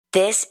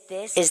This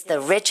is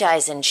the Rich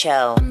Eisen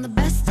Show. I'm the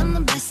best, I'm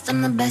the best,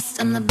 I'm the best,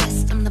 I'm the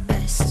best, I'm the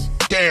best.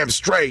 Damn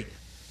straight.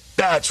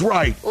 That's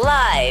right.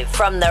 Live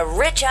from the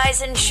Rich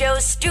Eisen Show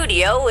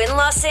studio in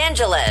Los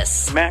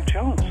Angeles. Mac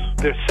Jones.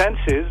 Their sense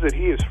is that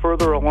he is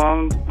further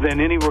along than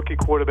any rookie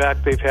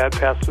quarterback they've had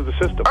pass through the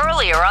system.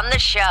 Earlier on the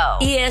show,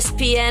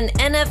 ESPN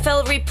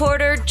NFL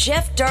reporter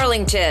Jeff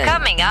Darlington.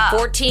 Coming up,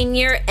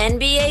 14-year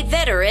NBA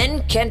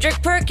veteran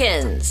Kendrick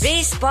Perkins.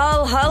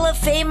 Baseball Hall of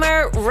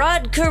Famer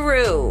Rod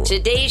Carew.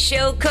 Today's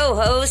show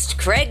co-host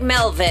Craig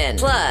Melvin.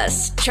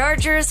 Plus,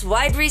 Chargers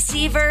wide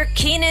receiver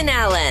Keenan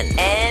Allen.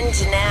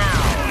 And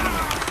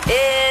now,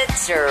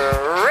 it's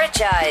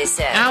Rich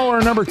Eisen.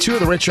 Hour number 2 of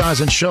the Rich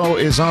Eisen Show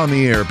is on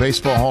the air.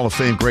 Baseball Hall of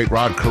Fame great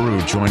Rod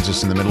Carew joins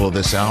us in the middle of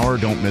this hour.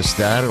 Don't miss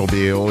that. It'll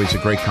be always a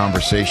great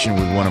conversation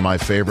with one of my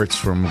favorites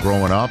from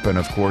growing up, and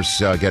of course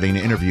getting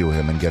to interview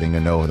him and getting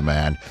to know the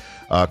man.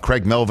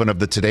 Craig Melvin of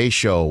the Today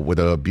Show with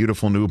a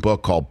beautiful new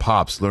book called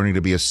Pops, Learning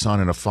to be a Son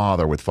and a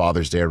Father with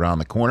Father's Day around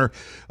the corner,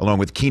 along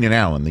with Keenan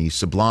Allen, the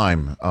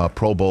sublime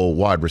Pro Bowl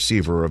wide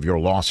receiver of your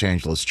Los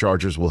Angeles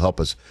Chargers, will help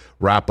us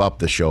wrap up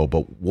the show.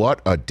 But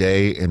what a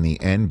day in the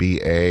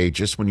NBA,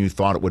 just when you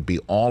thought it would be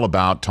all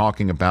about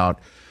talking about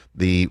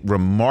the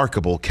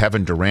remarkable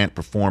Kevin Durant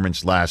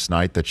performance last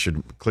night that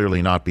should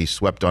clearly not be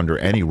swept under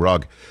any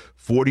rug.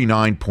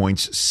 49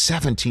 points,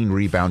 17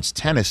 rebounds,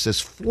 10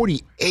 assists,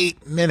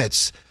 48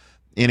 minutes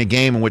in a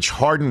game in which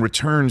Harden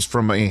returns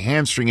from a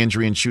hamstring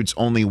injury and shoots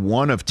only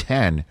 1 of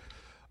 10.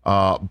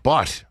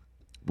 But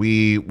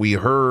we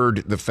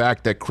heard the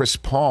fact that Chris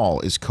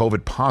Paul is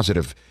COVID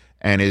positive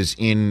and is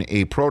in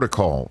a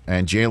protocol,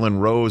 and Jalen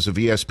Rose of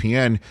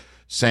ESPN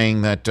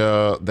saying that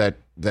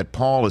that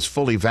Paul is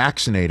fully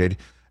vaccinated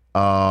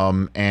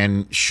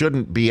and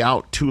shouldn't be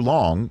out too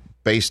long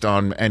based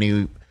on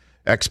any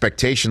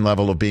expectation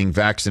level of being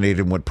vaccinated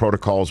and what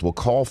protocols will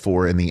call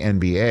for in the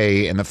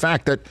NBA, and the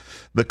fact that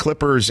the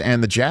Clippers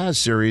and the Jazz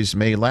series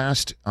may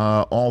last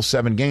all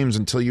 7 games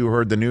until you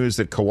heard the news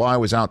that Kawhi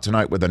was out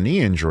tonight with a knee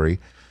injury,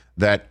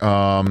 that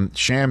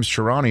Shams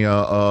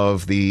Charania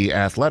of The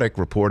Athletic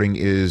reporting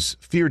is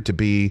feared to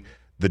be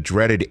the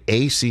dreaded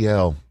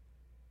ACL.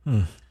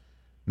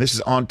 This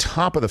is on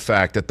top of the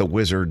fact that the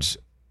Wizards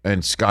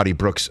and Scotty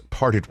Brooks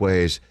parted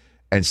ways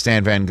and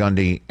Stan Van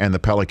Gundy and the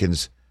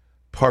Pelicans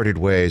parted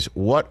ways.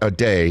 What a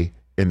day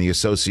in the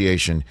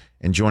association.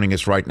 And joining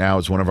us right now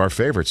is one of our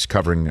favorites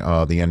covering the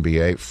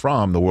NBA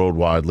from the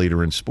worldwide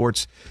leader in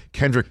sports,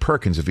 Kendrick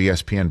Perkins of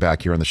ESPN,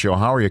 back here on the show.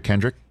 How are you,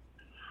 Kendrick?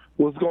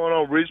 What's going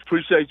on, Rich?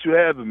 Appreciate you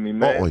having me,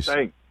 man. Always.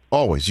 Thanks.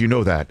 Always. You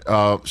know that.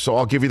 So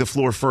I'll give you the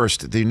floor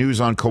first. The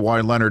news on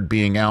Kawhi Leonard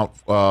being out,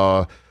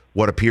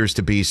 what appears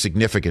to be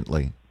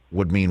significantly,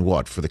 would mean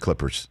what for the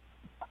Clippers?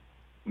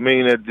 I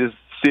mean that this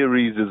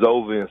series is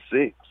over in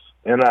 6.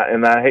 And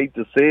I hate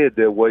to say it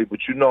that way, but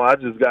I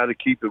just got to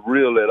keep it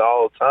real at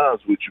all times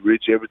with you,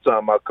 Rich. Every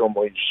time I come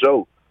on your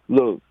show,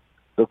 look,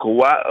 the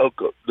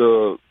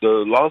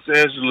Los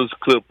Angeles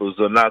Clippers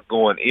are not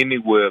going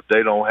anywhere if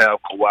they don't have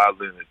Kawhi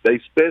Leonard. They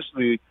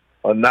especially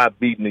are not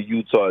beating the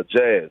Utah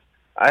Jazz.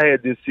 I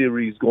had this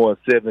series going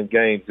 7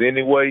 games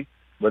anyway,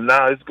 but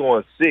now it's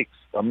going 6.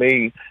 I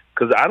mean,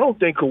 because I don't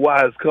think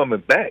Kawhi is coming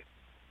back.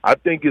 I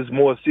think it's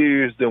more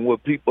serious than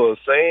what people are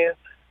saying.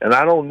 And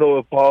I don't know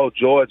if Paul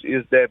George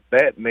is that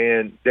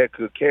Batman that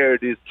could carry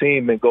this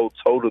team and go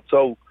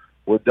toe-to-toe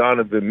with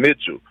Donovan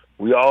Mitchell.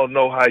 We all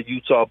know how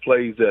Utah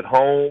plays at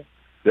home.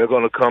 They're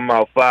going to come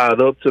out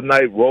fired up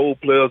tonight. Role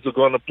players are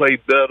going to play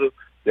better.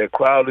 Their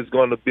crowd is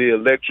going to be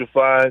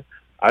electrifying.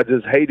 I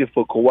just hate it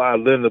for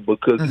Kawhi Leonard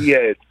because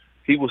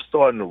he was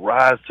starting to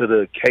rise to the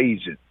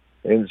occasion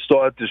and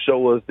started to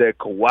show us that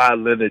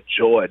Kawhi Leonard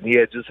Jordan. He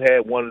had just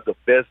had one of the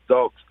best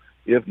dunks,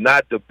 if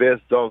not the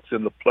best dunks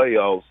in the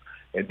playoffs.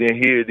 And then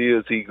here it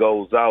is, he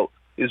goes out.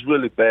 It's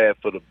really bad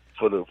for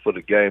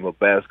the game of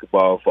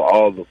basketball, for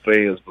all the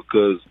fans,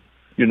 because,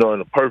 in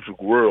a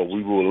perfect world,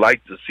 we would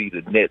like to see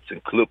the Nets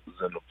and Clippers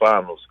in the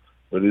finals,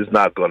 but it's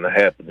not going to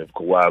happen if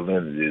Kawhi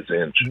Leonard is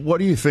injured. What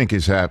do you think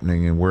is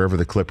happening in wherever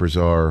the Clippers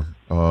are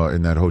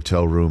in that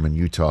hotel room in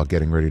Utah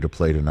getting ready to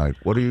play tonight?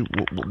 What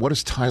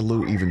does Ty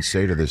Lue even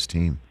say to this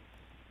team,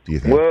 do you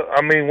think? Well,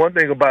 I mean, one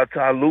thing about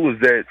Ty Lue is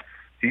that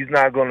he's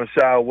not going to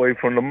shy away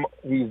from the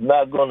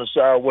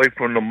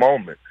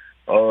moment.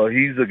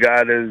 He's a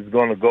guy that is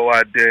going to go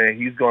out there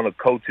and he's going to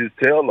coach his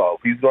tail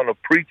off. He's going to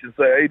preach and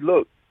say, "Hey,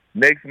 look,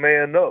 next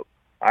man up.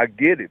 I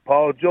get it.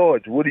 Paul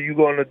George, what are you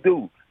going to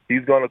do?"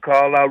 He's going to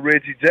call out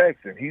Reggie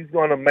Jackson. He's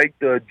going to make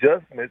the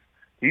adjustments.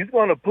 He's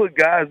going to put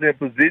guys in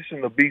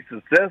position to be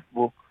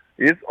successful.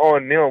 It's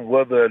on them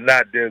whether or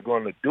not they're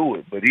going to do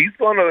it. But he's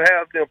going to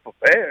have them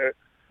prepared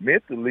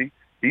mentally.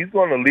 He's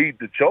going to lead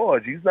the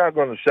charge. He's not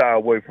going to shy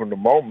away from the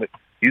moment.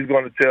 He's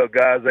going to tell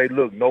guys, hey,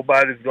 look,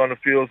 nobody's going to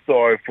feel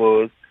sorry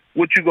for us.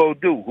 What you going to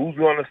do? Who's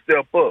going to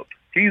step up?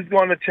 He's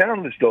going to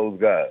challenge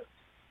those guys.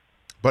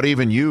 But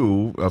even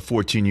you, a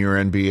 14-year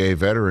NBA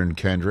veteran,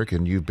 Kendrick,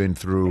 and you've been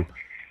through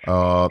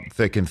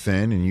thick and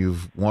thin, and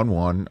you've won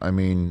one. I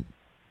mean,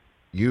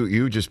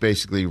 You just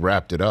basically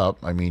wrapped it up.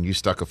 I mean, you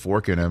stuck a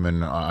fork in him,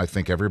 and I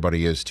think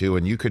everybody is too.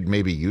 And you could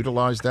maybe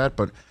utilize that,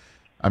 but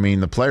I mean,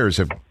 the players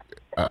have.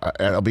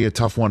 It'll be a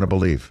tough one to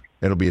believe.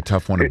 It'll be a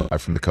tough one to buy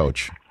from the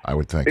coach, I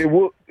would think. It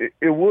would,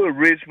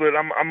 Rich. But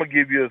I'm gonna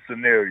give you a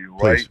scenario,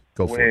 right? Please,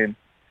 go for it.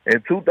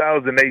 In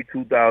 2008,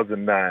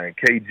 2009,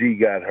 KG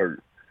got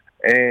hurt,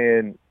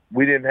 and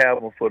we didn't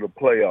have him for the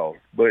playoffs.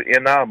 But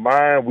in our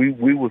mind,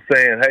 we were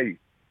saying, hey,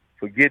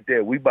 forget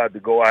that. We about to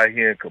go out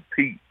here and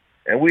compete.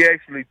 And we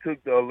actually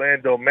took the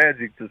Orlando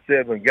Magic to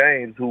 7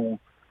 games, who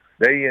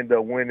they end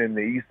up winning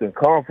the Eastern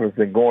Conference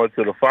and going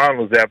to the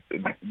finals after,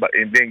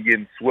 and then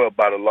getting swept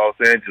by the Los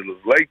Angeles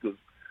Lakers.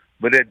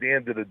 But at the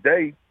end of the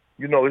day,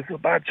 you know, it's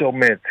about your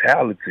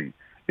mentality.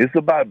 It's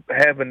about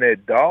having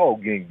that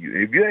dog in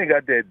you. If you ain't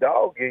got that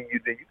dog in you,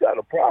 then you got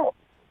a problem.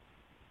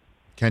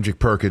 Kendrick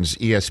Perkins,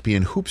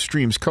 ESPN Hoop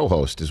Streams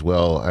co-host, as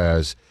well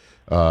as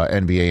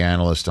NBA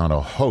analyst on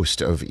a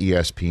host of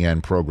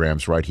ESPN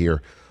programs right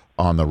here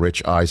on the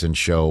Rich Eisen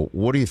Show.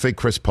 What do you think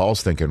Chris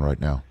Paul's thinking right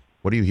now?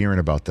 What are you hearing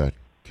about that,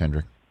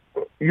 Kendrick?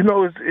 You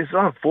know, it's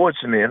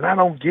unfortunate, and I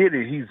don't get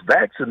it. He's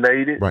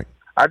vaccinated. Right.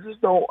 I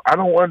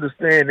don't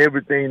understand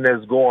everything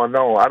that's going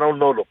on. I don't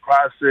know the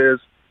process.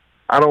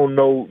 I don't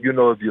know, you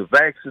know, if you're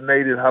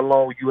vaccinated, how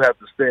long you have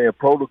to stay in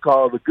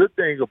protocol. The good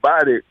thing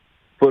about it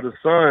for the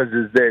Suns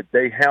is that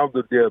they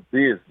handled their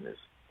business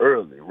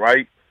early,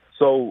 right?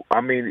 So,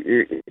 I mean,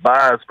 it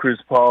buys Chris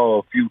Paul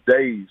a few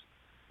days.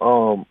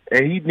 And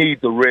he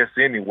needs the rest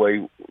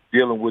anyway,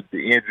 dealing with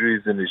the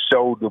injuries in his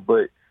shoulder,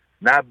 but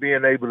not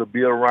being able to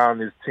be around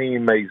his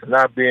teammates,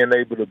 not being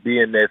able to be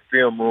in that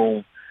film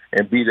room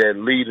and be that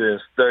leader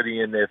and study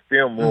in that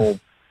film room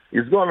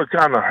is going to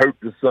kind of hurt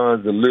the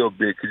Suns a little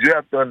bit. Because you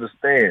have to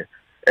understand,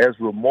 as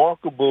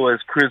remarkable as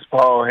Chris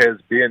Paul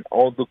has been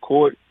on the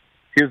court,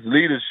 his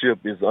leadership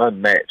is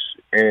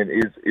unmatched and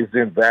is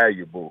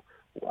invaluable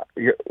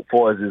as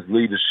far as his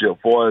leadership, as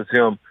far as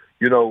him,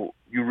 you know,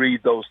 you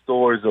read those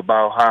stories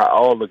about how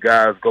all the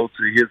guys go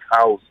to his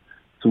house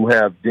to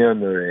have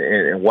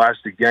dinner and watch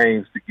the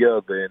games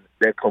together and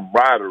that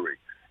camaraderie.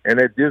 And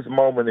at this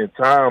moment in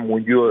time,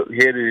 when you're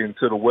headed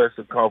into the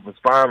Western Conference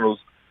Finals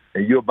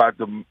and you're about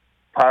to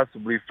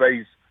possibly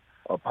face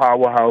a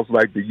powerhouse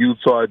like the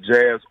Utah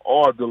Jazz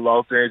or the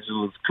Los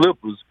Angeles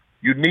Clippers,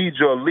 you need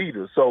your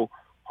leader. So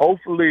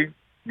hopefully,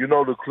 you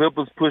know, the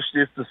Clippers push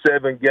this to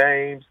 7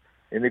 games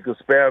and it could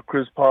spare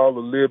Chris Paul a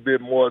little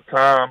bit more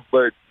time,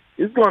 but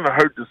it's going to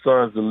hurt the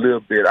Suns a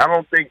little bit. I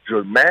don't think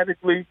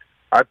dramatically.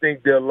 I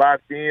think they're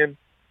locked in,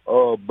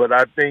 but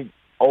I think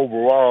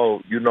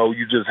overall, you know,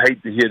 you just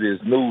hate to hear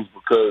this news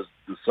because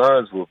the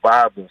Suns were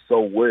vibing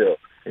so well,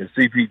 and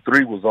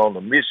CP3 was on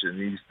a mission, and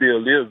he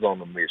still is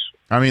on a mission.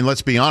 I mean,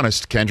 let's be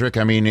honest, Kendrick.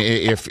 I mean,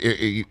 if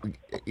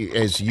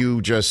as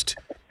you just,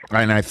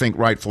 and I think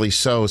rightfully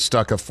so,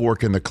 stuck a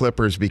fork in the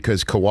Clippers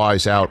because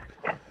Kawhi's out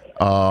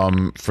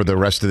for the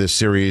rest of this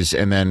series,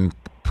 and then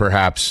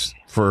perhaps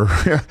for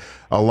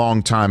a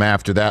long time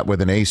after that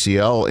with an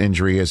ACL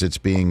injury, as it's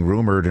being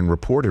rumored and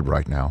reported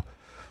right now,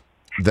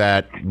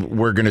 that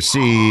we're going to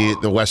see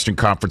the Western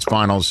Conference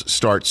Finals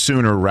start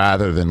sooner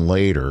rather than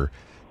later.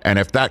 And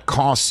if that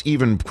costs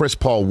even Chris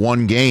Paul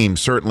 1 game,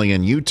 certainly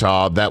in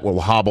Utah, that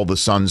will hobble the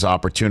Suns'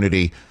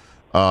 opportunity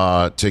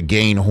to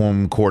gain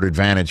home court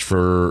advantage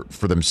for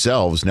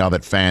themselves now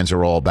that fans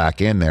are all back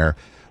in there.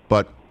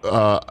 But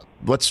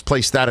let's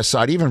place that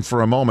aside even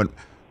for a moment.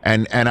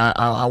 And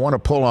I want to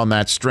pull on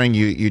that string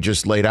you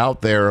just laid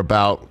out there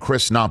about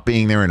Chris not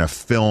being there in a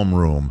film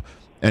room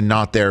and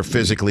not there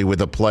physically with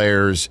the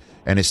players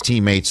and his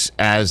teammates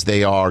as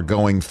they are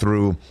going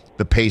through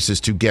the paces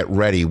to get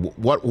ready.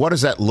 What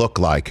does that look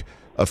like,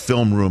 a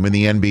film room in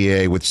the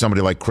NBA with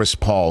somebody like Chris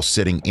Paul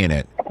sitting in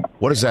it?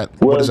 What does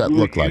that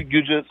look like?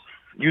 You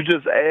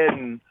just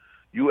adding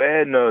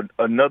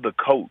another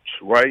coach,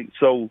 right?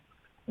 So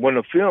when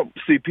a film,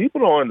 see,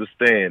 people don't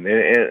understand,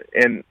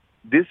 and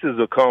this is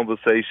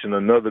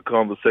another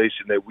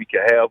conversation that we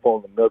can have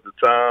on another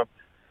time.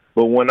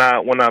 But when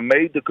I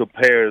made the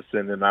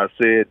comparison and I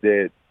said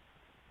that,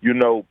 you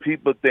know,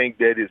 people think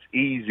that it's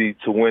easy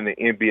to win an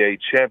NBA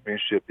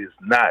championship, it's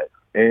not.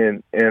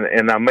 And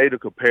I made a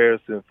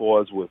comparison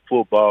for us with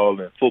football,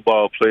 and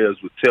football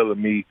players were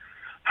telling me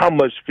how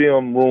much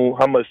film room,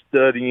 how much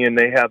studying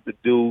they have to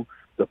do,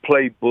 the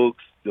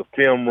playbooks, the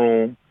film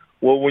room.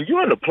 Well, when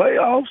you're in the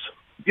playoffs,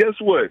 guess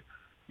what?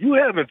 You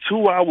having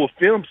 2-hour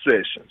film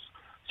sessions.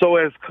 So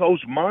as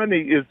Coach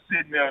Monty is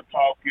sitting there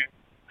talking,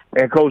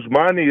 and Coach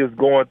Monty is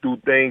going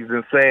through things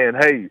and saying,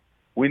 hey,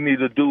 we need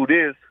to do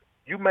this,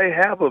 you may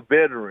have a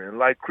veteran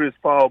like Chris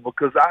Paul,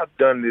 because I've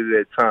done it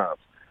at times.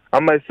 I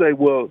might say,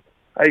 well,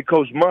 hey,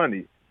 Coach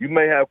Monty, you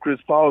may have Chris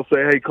Paul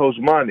say, hey, Coach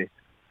Monty,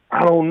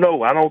 I don't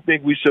know. I don't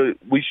think we should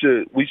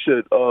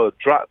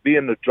be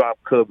in the drop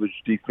coverage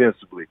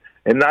defensively.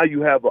 And now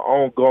you have an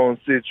ongoing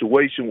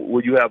situation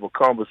where you have a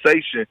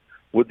conversation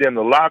within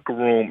the locker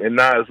room, and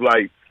now it's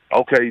like,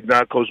 okay,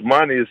 now Coach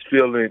Monty is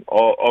feeling,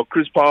 or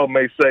Chris Paul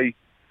may say,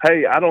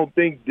 hey, I don't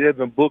think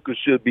Devin Booker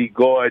should be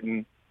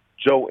guarding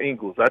Joe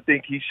Ingles. I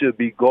think he should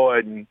be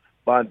guarding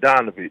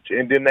Bogdanovich,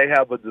 and then they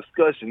have a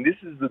discussion. This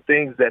is the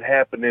things that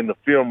happen in the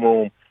film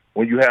room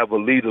when you have a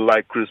leader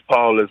like Chris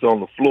Paul that's on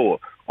the floor.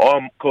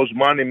 Or Coach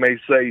Monty may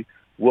say,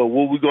 well,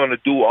 what we're going to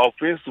do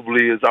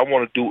offensively is I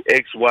want to do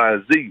X, Y,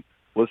 and Z.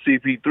 Well,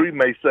 CP3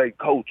 may say,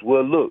 Coach,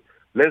 well, look,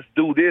 let's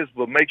do this,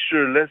 but make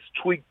sure let's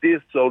tweak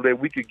this so that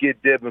we could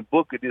get Devin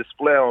Booker this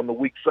flare on the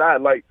weak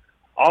side. Like,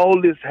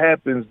 all this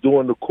happens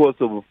during the course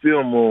of a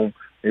film room,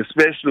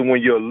 especially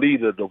when you're a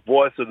leader, the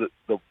voice of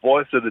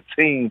the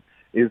team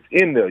is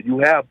in there. You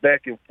have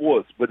back and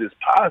forth, but it's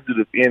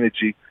positive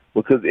energy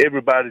because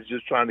everybody's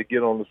just trying to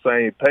get on the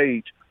same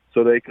page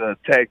so they can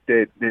attack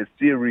that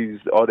series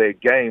or that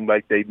game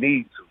like they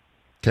need to.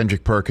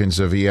 Kendrick Perkins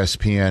of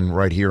ESPN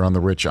right here on the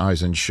Rich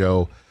Eisen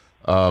Show.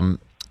 And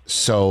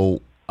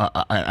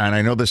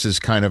I know this is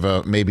kind of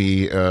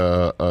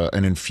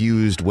an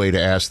infused way to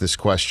ask this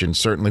question,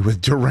 certainly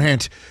with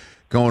Durant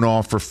going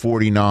off for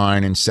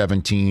 49 and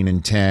 17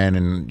 and 10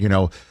 and, you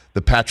know,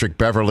 the Patrick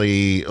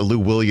Beverly, Lou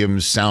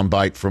Williams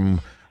soundbite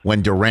from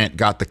when Durant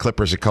got the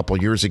Clippers a couple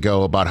years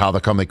ago about how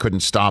they couldn't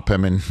stop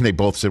him, and they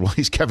both said, well,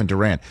 he's Kevin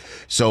Durant.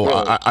 So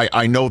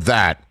I know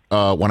that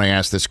when I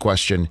ask this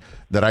question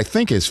that I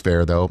think is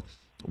fair, though.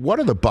 What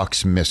are the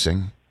Bucks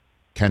missing,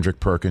 Kendrick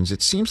Perkins?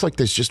 It seems like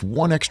there's just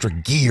one extra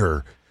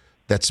gear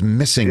that's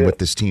missing with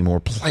this team, or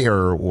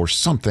player or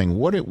something.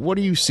 What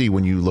do you see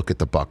when you look at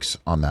the Bucks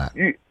on that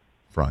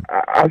front?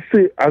 I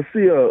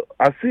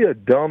see a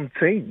dumb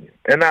team,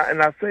 and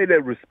I say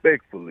that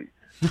respectfully.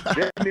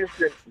 They're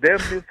missing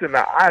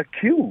the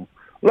IQ.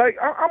 Like,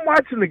 I'm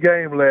watching the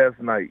game last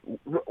night.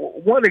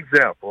 One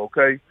example,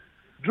 okay?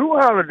 Drew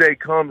Holiday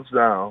comes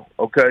down,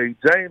 okay?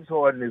 James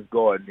Harden is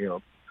guarding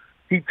him.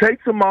 He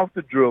takes him off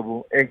the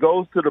dribble and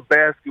goes to the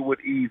basket with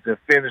ease and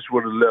finishes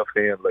with a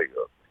left-hand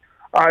layup.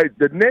 All right,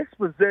 the next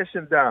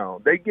possession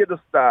down, they get a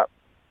stop.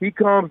 He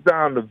comes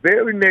down the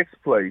very next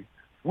play.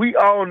 We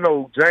all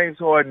know James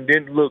Harden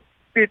didn't look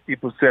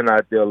 50%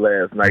 out there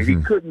last night. Mm-hmm.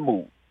 He couldn't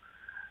move.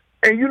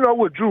 And you know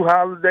what Drew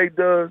Holiday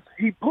does?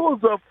 He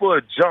pulls up for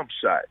a jump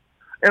shot.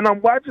 And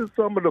I'm watching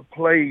some of the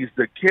plays,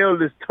 the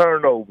careless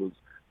turnovers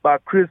by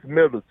Chris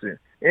Middleton,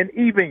 and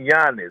even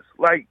Giannis,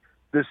 like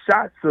the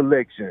shot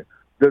selection,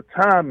 the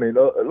timing,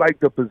 like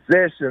the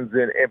possessions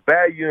and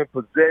value in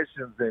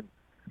possessions, and,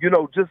 you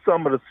know, just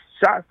some of the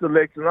shot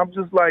selection. I'm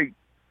just like,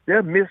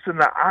 they're missing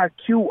the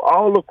IQ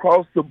all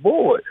across the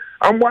board.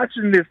 I'm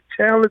watching this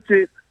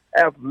talented,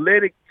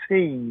 athletic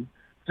team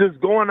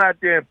just going out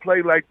there and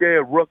play like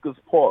they're at Rutgers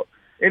Park.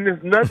 And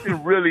there's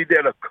nothing really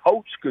that a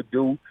coach could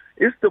do.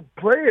 It's the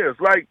players.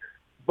 Like,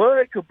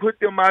 Bud could put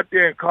them out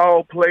there and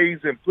call plays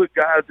and put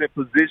guys in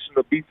position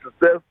to be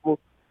successful.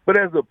 But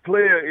as a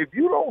player, if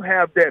you don't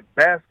have that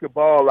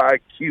basketball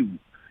IQ,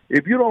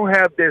 if you don't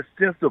have that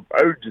sense of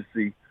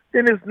urgency,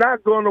 then it's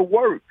not going to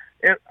work.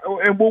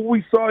 And what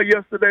we saw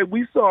yesterday,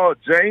 we saw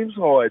James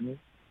Harden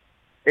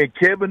and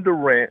Kevin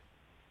Durant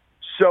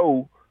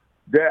show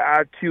their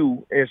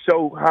IQ and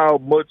show how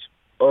much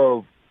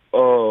of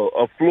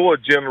a floor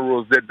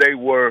generals that they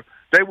were.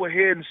 They were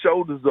head and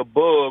shoulders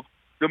above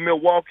the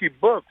Milwaukee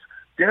Bucks.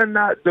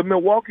 The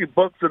Milwaukee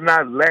Bucks are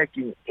not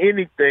lacking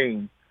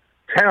anything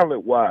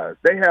talent-wise.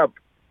 They have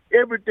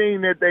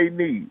everything that they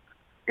need.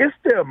 It's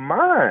their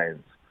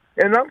minds.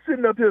 And I'm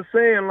sitting up here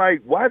saying,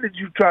 like, why did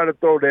you try to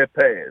throw that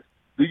pass?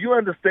 Do you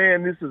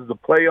understand this is the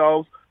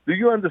playoffs? Do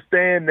you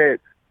understand that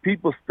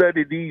people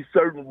study these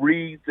certain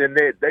reads and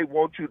that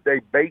they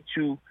bait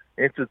you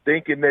into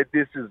thinking that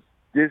this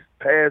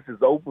pass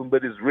is open,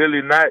 but it's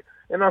really not?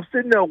 And I'm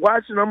sitting there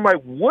watching, I'm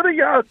like, what are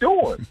y'all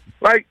doing?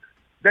 Like,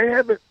 they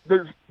haven't,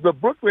 the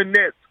Brooklyn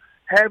Nets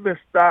haven't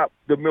stopped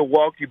the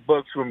Milwaukee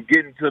Bucks from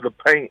getting to the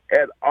paint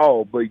at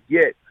all, but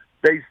yet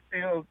they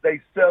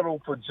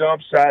settle for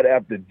jump shot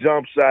after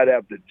jump shot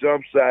after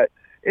jump shot,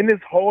 and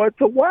it's hard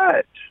to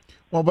watch.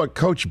 Well, but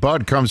Coach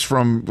Bud comes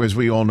from, as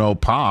we all know,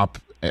 Pop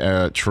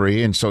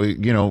tree, and so,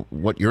 you know,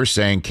 what you're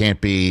saying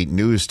can't be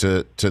news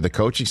to the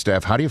coaching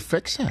staff. How do you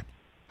fix that?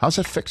 How's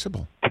that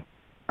fixable?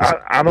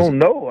 I don't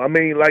know. I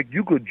mean, like,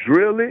 you could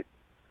drill it.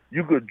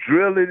 You could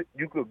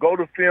go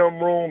to film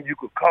room. You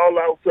could call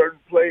out certain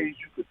plays.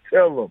 You could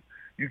tell them,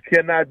 you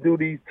cannot do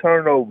these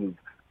turnovers.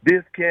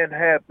 This can't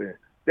happen.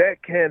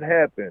 That can't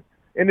happen.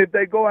 And if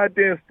they go out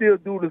there and still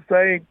do the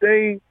same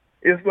thing,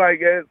 it's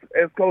like,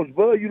 as Coach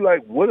Bud, you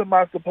like, what am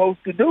I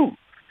supposed to do?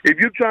 If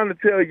you're trying to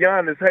tell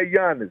Giannis, hey,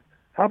 Giannis,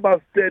 how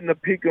about setting a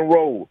pick and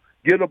roll,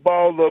 get a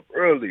ball up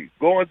early,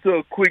 go into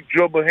a quick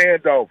dribble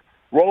handoff,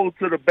 roll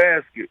to the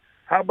basket.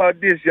 How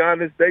about this,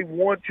 Giannis? They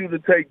want you to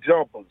take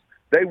jumpers.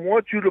 They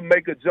want you to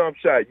make a jump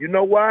shot. You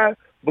know why?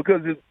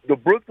 Because it's the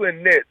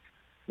Brooklyn Nets,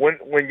 when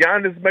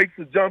Giannis makes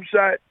a jump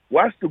shot,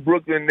 watch the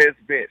Brooklyn Nets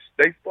bench.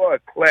 They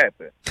start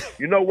clapping.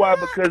 You know why?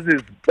 Because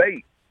it's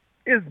bait.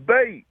 It's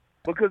bait.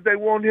 Because they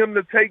want him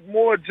to take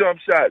more jump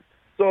shots.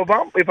 So if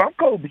I'm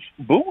Coach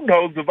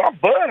Budenholzer, if I'm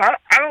Bud,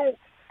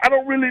 I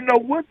don't really know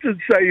what to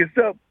say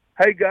except,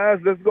 hey guys,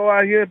 let's go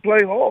out here and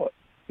play hard.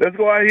 Let's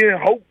go out here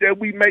and hope that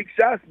we make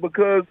shots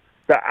because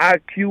the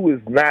IQ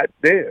is not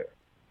there.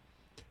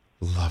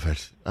 Love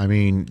it. I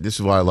mean, this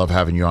is why I love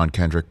having you on,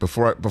 Kendrick.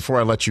 Before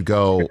I let you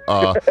go,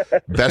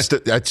 best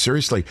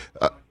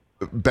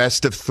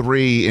of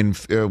 3 in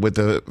with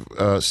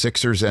the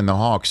Sixers and the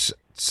Hawks.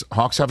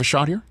 Hawks have a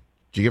shot here?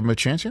 Do you give them a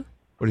chance here?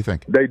 What do you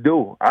think? They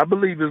do. I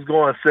believe it's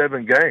going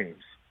 7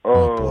 games.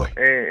 Boy.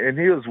 And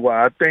here's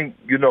why. I think,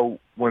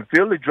 when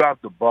Philly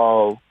dropped the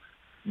ball,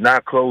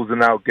 not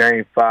closing out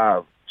Game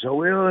 5,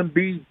 Joel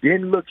Embiid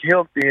didn't look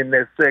healthy in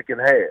that second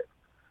half.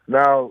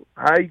 Now,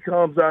 how he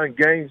comes out in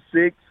Game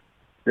 6,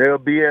 they'll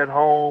be at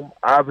home.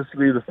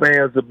 Obviously, the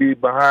fans will be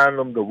behind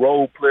them. The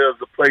role players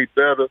will play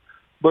better.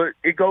 But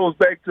it goes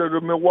back to the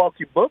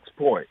Milwaukee Bucks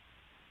point.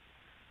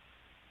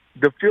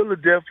 The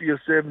Philadelphia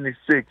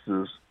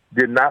 76ers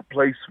did not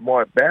play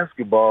smart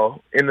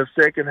basketball in the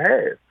second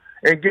half.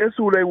 And guess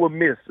who they were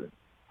missing?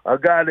 A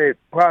guy that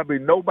probably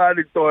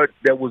nobody thought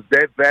that was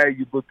that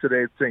valuable to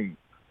their team.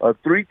 A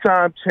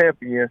 3-time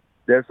champion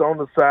that's on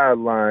the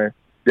sideline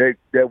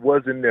that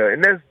wasn't there.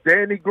 And that's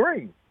Danny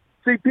Green.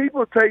 See,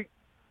 people take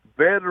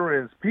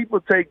veterans,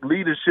 people take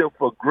leadership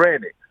for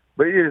granted.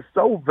 But it is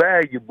so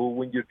valuable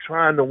when you're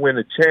trying to win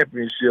a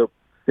championship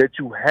that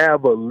you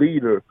have a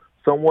leader,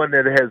 someone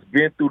that has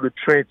been through the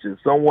trenches,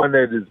 someone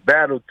that is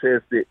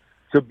battle-tested,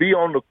 to be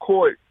on the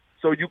court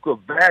so you could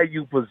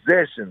value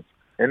possessions.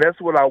 And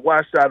that's what I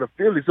watched out of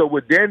Philly. So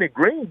with Danny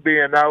Green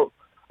being out,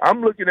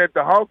 I'm looking at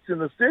the Hawks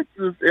and the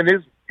Sixers, and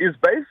it's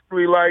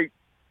basically like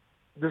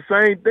the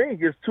same thing.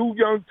 It's 2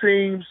 young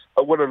teams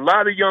with a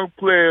lot of young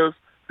players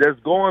that's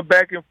going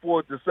back and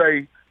forth to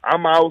say,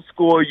 I'm going to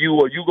outscore you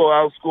or you go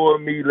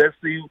outscore me. Let's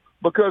see.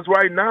 Because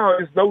right now,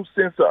 there's no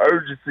sense of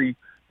urgency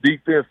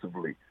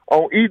defensively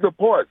on either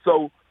part.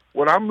 So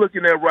what I'm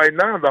looking at right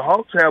now, the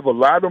Hawks have a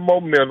lot of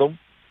momentum.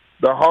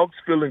 The Hawks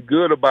feeling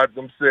good about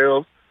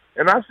themselves.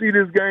 And I see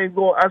this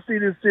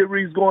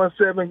series going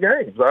 7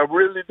 games. I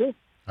really do.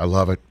 I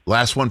love it.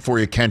 Last one for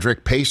you,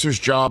 Kendrick. Pacers'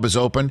 job is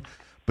open,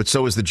 but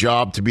so is the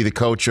job to be the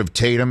coach of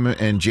Tatum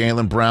and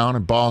Jaylen Brown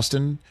in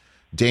Boston,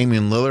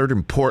 Damian Lillard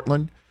in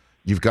Portland.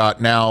 You've got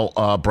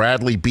now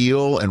Bradley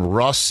Beal and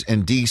Russ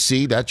in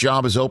D.C. That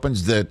job is open.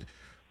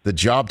 The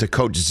job to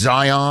coach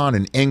Zion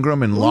and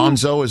Ingram and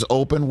Lonzo is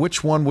open.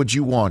 Which one would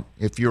you want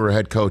if you're a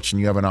head coach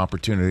and you have an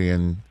opportunity?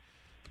 And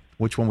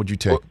which one would you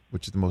take?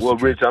 Which is the most? Well,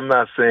 Rich, I'm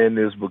not saying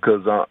this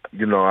because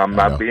I'm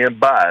not being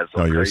biased.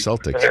 Okay? No, you're a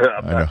Celtics.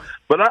 I know.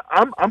 But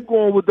I'm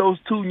going with those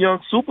 2 young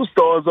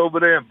superstars over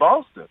there in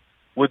Boston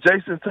with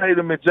Jason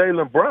Tatum and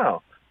Jaylen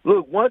Brown.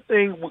 Look, one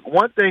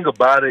thing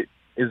about it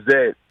is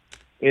that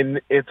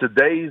in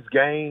today's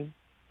game,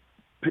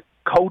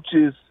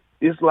 coaches,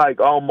 it's like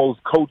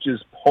almost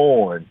coaches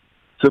porn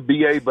to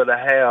be able to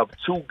have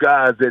 2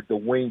 guys at the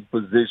wing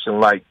position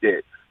like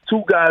that.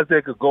 2 guys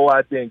that could go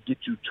out there and get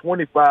you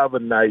 25 a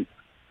night,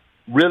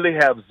 really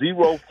have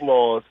 0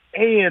 flaws,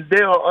 and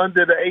they're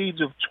under the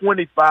age of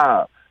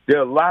 25.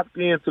 They're locked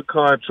into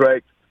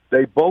contracts.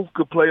 They both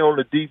could play on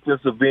the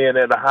defensive end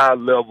at a high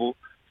level,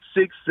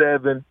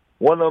 6'7",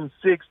 one of them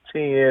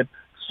 6'10",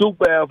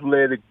 super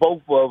athletic,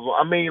 both of them.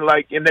 I mean,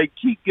 and they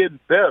keep getting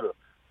better.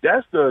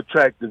 That's the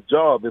attractive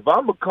job. If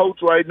I'm a coach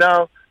right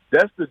now,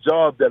 that's the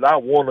job that I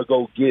want to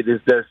go get, is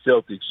that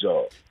Celtics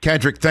job.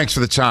 Kendrick, thanks for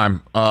the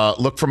time.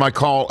 Look for my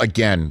call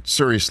again.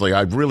 Seriously,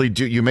 I really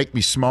do. You make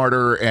me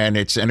smarter, and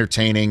it's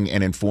entertaining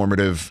and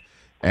informative,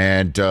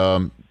 and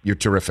you're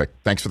terrific.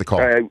 Thanks for the call.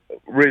 Hey,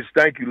 Rich,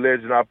 thank you,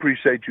 legend. I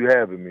appreciate you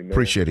having me, man.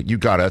 Appreciate it. You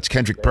got it. That's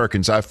Kendrick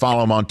Perkins. I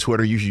follow him on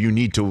Twitter. You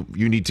need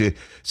to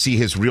see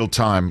his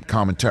real-time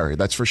commentary.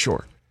 That's for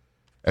sure,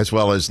 as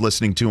well as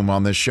listening to him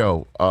on this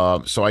show.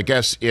 So I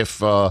guess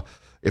if what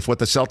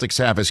the Celtics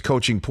have is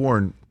coaching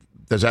porn,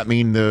 does that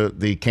mean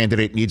the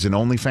candidate needs an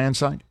OnlyFans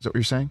site? Is that what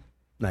you're saying?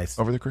 Nice.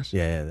 Over there, Chris?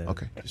 Yeah.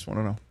 Okay. Just want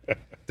to know.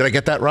 Did I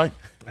get that right?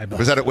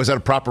 Was that a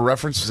proper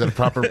reference? Is that a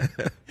proper?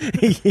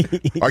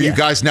 Are you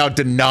guys now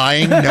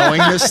denying knowing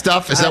this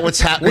stuff? Is that what's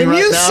happening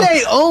right now?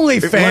 When you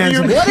say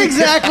OnlyFans, what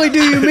exactly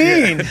do you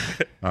mean?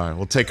 All right,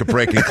 we'll take a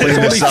break and clean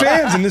this up.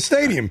 OnlyFans in the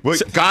stadium.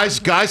 Wait, guys,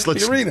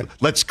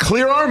 let's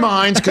clear our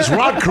minds because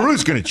Rod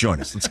Carew's going to join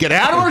us. Let's get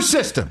out of our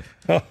system.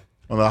 One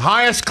of the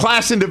highest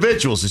class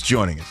individuals is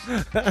joining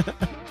us.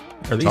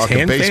 Are these Talking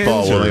hand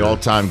baseball, fans, one of the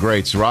all-time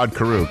greats, Rod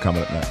Carew,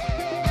 coming up next.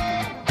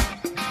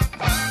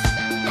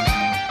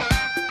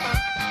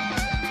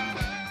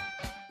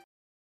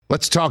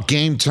 Let's talk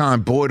Game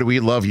Time. Boy, do we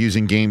love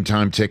using Game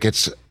Time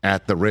tickets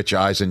at the Rich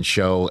Eisen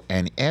Show.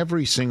 And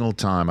every single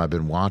time I've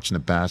been watching the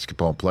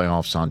basketball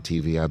playoffs on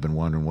TV, I've been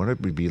wondering what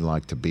it would be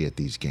like to be at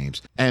these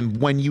games. And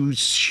when you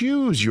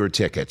choose your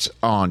tickets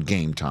on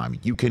Game Time,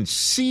 you can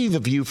see the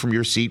view from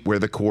your seat where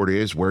the court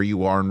is, where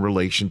you are in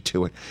relation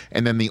to it.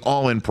 And then the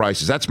all-in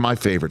prices. That's my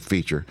favorite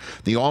feature.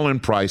 The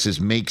all-in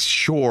prices makes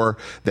sure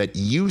that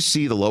you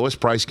see the lowest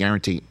price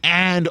guarantee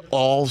and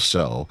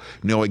also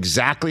know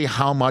exactly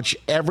how much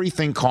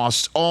everything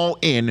costs all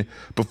in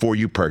before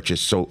you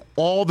purchase. So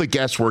all the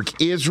guesswork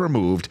is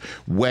removed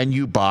when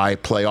you buy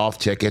playoff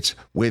tickets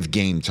with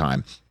Game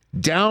Time.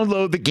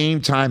 Download the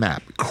Game Time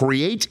app,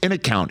 create an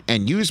account,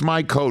 and use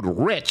my code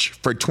RICH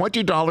for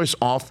 $20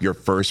 off your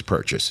first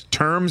purchase.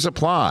 Terms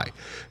apply.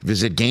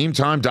 Visit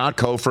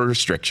GameTime.co for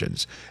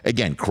restrictions.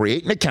 Again,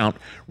 create an account,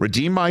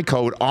 redeem my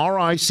code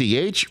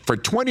RICH for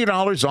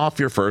 $20 off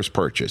your first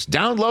purchase.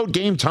 Download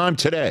Game Time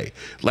today.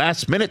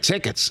 Last minute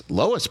tickets,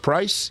 lowest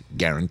price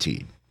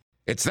guaranteed.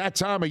 It's that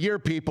time of year,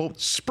 people.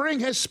 Spring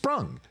has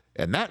sprung,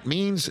 and that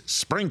means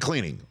spring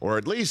cleaning, or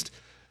at least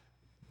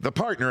the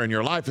partner in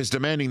your life is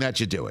demanding that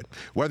you do it.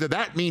 Whether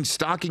that means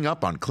stocking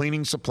up on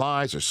cleaning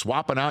supplies or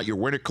swapping out your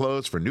winter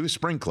clothes for new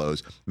spring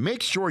clothes,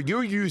 make sure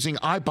you're using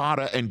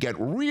Ibotta and get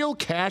real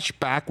cash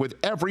back with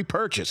every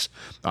purchase.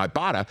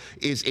 Ibotta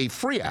is a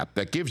free app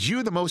that gives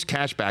you the most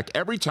cash back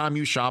every time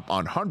you shop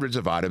on hundreds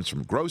of items,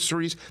 from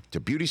groceries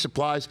to beauty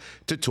supplies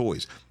to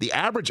toys. The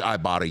average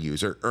Ibotta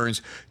user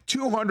earns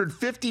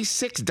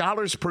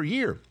 $256 per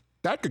year.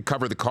 That could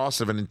cover the cost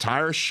of an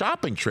entire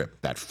shopping trip,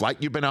 that flight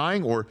you've been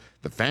eyeing, or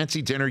the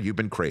fancy dinner you've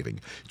been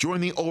craving.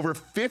 Join the over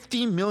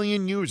 50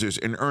 million users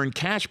and earn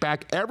cash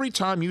back every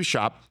time you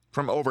shop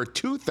from over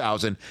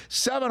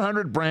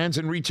 2,700 brands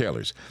and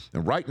retailers.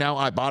 And right now,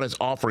 Ibotta is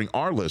offering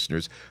our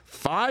listeners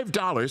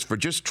 $5 for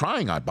just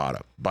trying Ibotta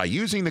by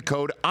using the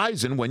code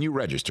Eisen when you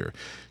register.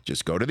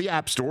 Just go to the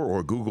App Store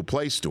or Google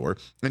Play Store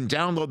and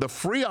download the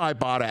free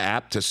Ibotta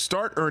app to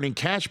start earning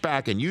cash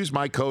back and use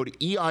my code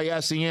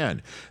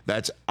EISEN.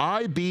 That's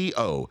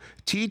IBOTTA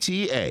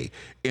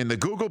in the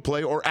Google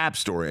Play or App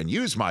Store and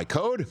use my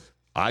code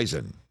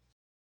Eisen.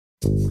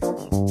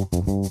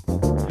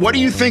 What do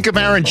you think of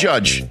Aaron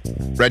Judge,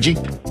 Reggie?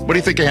 What do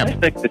you think of him?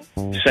 I think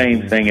the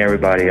same thing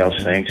everybody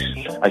else thinks.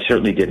 I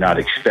certainly did not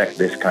expect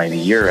this kind of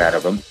year out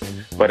of him,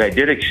 but I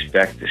did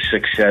expect the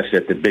success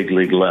at the big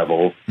league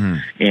level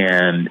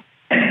and,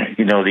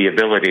 you know, the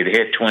ability to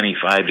hit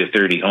 25 to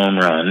 30 home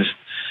runs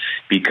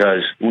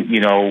because,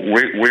 you know, we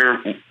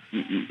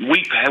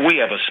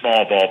have a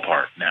small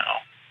ballpark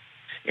now,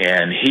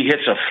 and he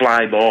hits a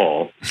fly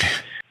ball,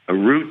 a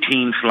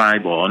routine fly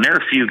ball, and there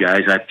are a few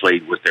guys I've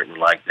played with that were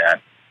like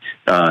that.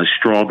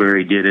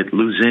 Strawberry did it.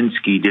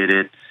 Luzinski did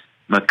it.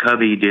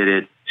 McCovey did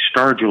it.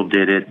 Stargell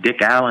did it.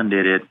 Dick Allen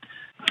did it.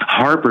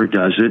 Harper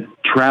does it.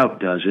 Trout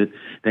does it.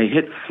 They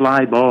hit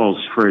fly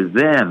balls for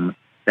them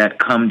that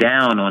come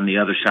down on the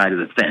other side of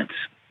the fence.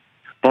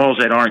 Balls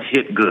that aren't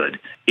hit good,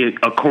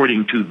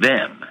 according to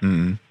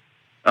them.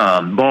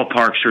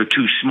 Ballparks are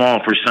too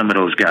small for some of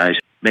those guys.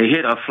 They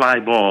hit a fly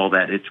ball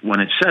that when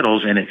it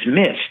settles and it's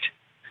missed,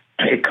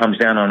 it comes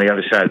down on the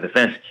other side of the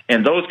fence.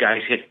 And those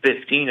guys hit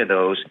 15 of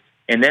those.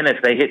 And then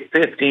if they hit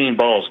 15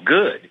 balls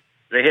good,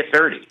 they hit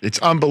 30. It's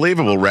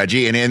unbelievable,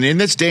 Reggie. And in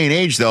this day and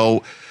age,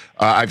 though,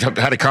 I've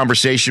had a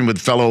conversation with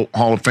fellow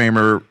Hall of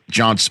Famer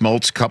John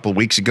Smoltz a couple of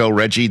weeks ago,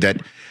 Reggie,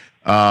 that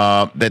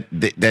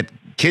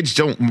kids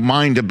don't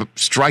mind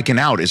striking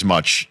out as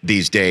much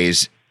these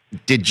days.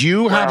 Did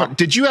you have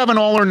an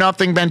all or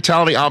nothing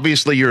mentality?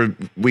 Obviously,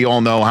 we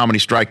all know how many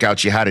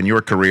strikeouts you had in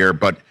your career,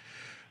 but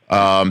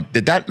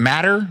did that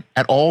matter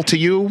at all to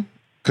you?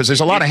 Because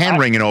there's a lot of hand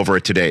wringing over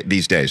it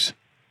these days.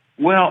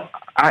 Well,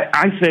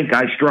 I think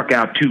I struck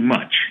out too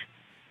much,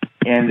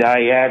 and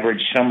I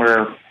averaged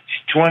somewhere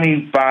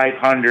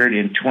 2,500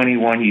 in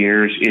 21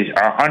 years is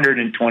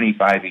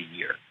 125 a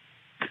year.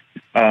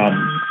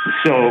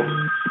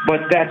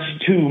 But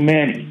that's too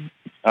many.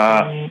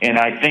 And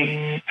I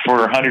think for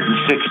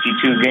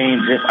 162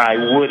 games, if I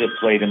would have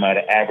played him, I'd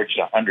have averaged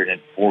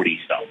 140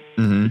 something.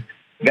 Mm-hmm.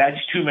 That's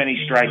too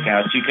many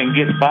strikeouts. You can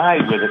get by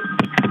with it.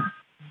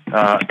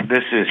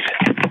 This is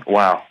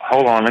wow.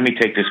 Hold on, let me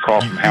take this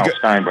call from Hal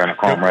Steinbrenner. I'll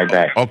call him right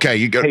back. Okay,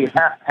 you go. Hey,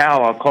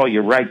 Hal, I'll call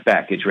you right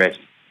back. It's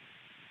Reggie.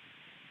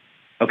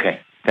 Okay,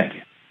 thank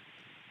you.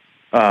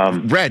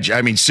 Reg,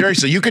 I mean,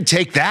 seriously, you could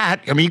take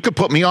that. I mean, you could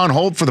put me on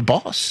hold for the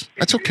boss.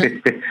 That's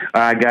okay.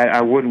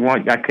 I wouldn't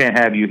want. I can't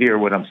have you hear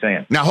what I'm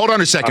saying. Now, hold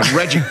on a second,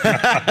 Reggie. Okay.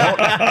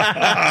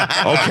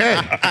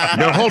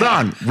 No, hold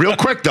on, real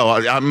quick though.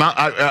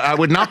 I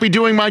would not be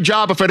doing my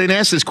job if I didn't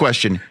ask this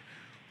question.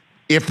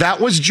 If that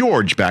was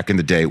George back in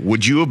the day,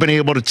 would you have been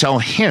able to tell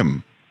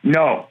him?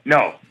 No.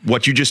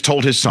 What you just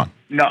told his son?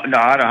 No,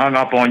 I'd have hung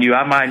up on you.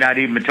 I might not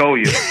even have told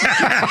you.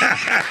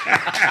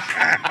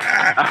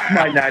 I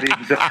might not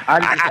even. I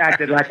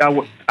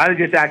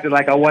just acted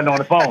like I wasn't on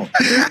the phone.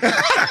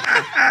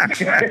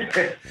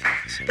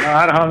 No,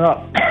 I'd have hung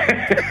up.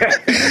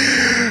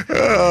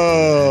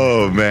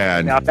 Oh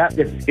man! Now,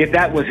 if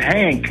that was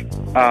Hank,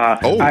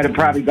 I'd have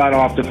probably got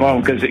off the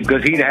phone because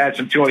he'd have had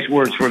some choice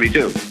words for me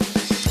too.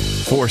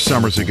 4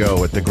 summers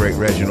ago at the great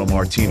Reginald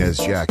Martinez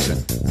Jackson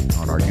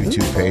on our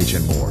YouTube page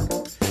and more.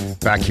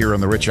 Back here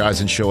on the Rich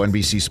Eisen Show,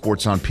 NBC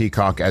Sports on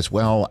Peacock, as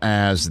well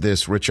as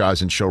this Rich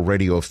Eisen Show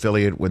radio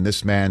affiliate. When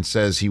this man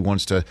says he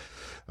wants to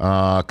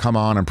come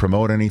on and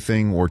promote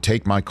anything or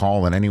take my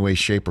call in any way,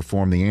 shape, or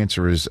form, the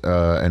answer is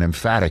an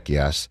emphatic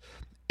yes.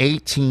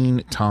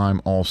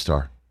 18-time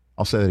All-Star.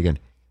 I'll say that again.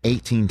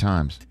 18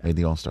 times made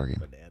the All-Star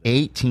game.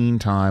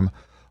 18-time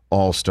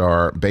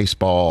All-Star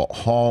Baseball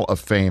Hall of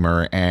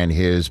Famer, and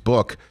his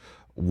book,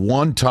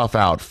 One Tough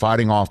Out,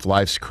 Fighting Off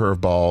Life's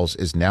Curveballs,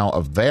 is now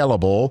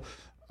available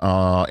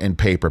in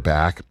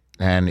paperback.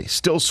 And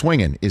Still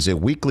Swinging is a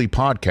weekly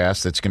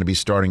podcast that's going to be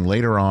starting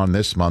later on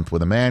this month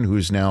with a man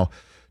who's now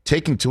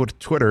taking to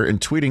Twitter and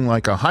tweeting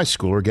like a high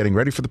schooler getting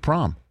ready for the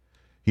prom.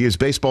 He is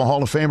Baseball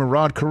Hall of Famer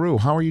Rod Carew.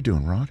 How are you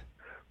doing, Rod?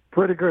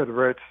 Pretty good,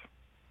 Rich.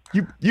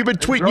 You've been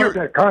tweeting.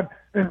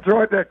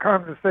 Enjoyed that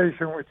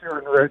conversation with you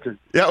and Reggie.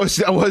 Yeah,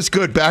 that was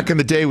good. Back in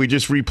the day, we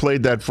just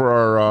replayed that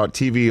for our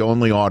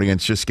TV-only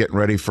audience, just getting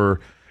ready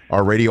for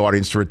our radio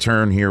audience to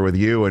return here with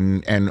you.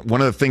 And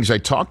one of the things I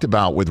talked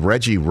about with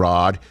Reggie,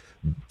 Rod,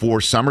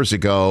 4 summers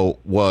ago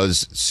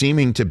was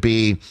seeming to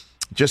be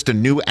just a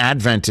new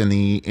advent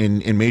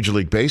in Major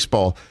League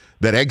Baseball,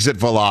 that exit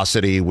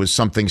velocity was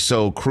something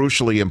so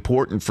crucially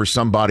important for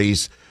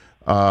somebody's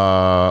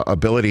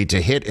ability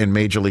to hit in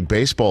Major League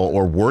Baseball,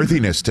 or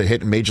worthiness to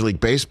hit in Major League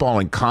Baseball,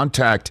 and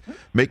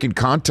making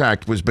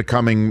contact was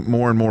becoming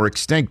more and more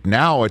extinct.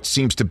 Now it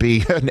seems to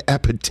be an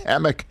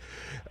epidemic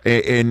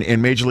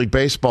in Major League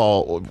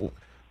Baseball.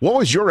 What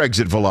was your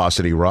exit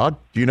velocity, Rod?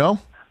 Do you know?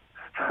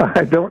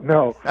 I don't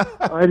know.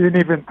 I didn't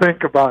even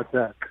think about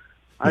that.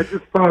 I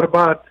just thought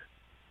about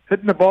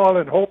hitting the ball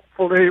and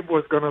hopefully it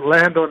was going to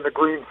land on the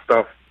green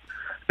stuff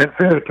in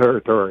fair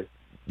territory.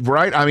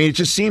 Right. I mean, it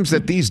just seems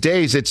that these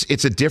days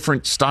it's a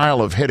different style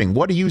of hitting.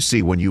 What do you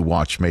see when you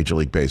watch Major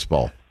League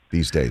Baseball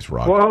these days,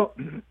 Rod? Well,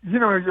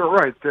 you're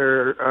right.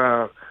 There,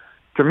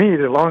 to me,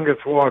 the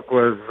longest walk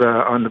was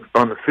on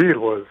the field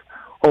was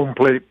home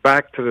plate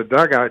back to the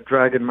dugout,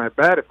 dragging my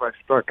bat if I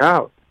struck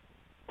out.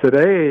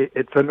 Today,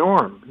 it's a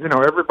norm.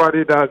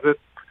 Everybody does it.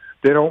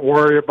 They don't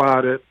worry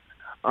about it,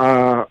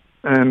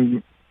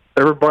 and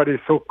everybody's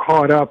so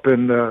caught up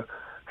in the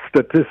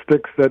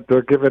statistics that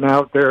they're giving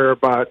out there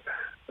about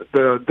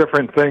the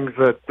different things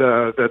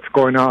that's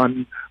going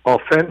on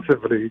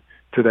offensively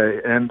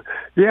today. And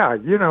there are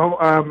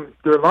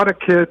a lot of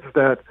kids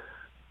that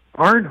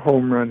aren't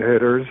home run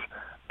hitters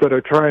that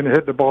are trying to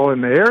hit the ball in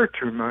the air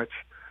too much,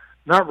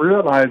 not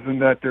realizing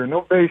that there are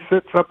no base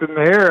hits up in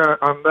the air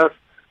unless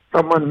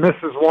someone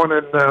misses one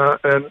in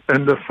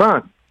the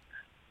sun.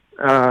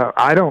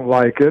 I don't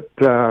like it,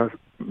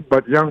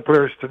 but young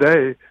players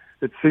today,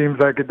 it seems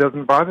like it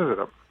doesn't bother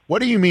them.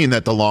 What do you mean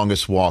that the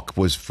longest walk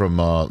was from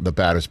the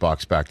batter's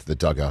box back to the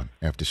dugout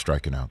after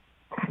striking out?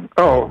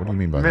 Oh, what do you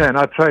mean by man, that?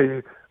 I'll tell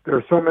you, there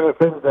are so many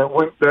things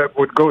that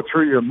would go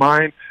through your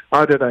mind.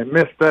 How did I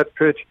miss that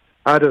pitch?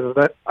 How did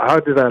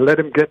I let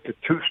him get to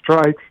 2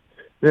 strikes?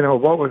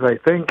 What was I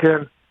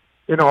thinking?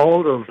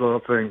 All those little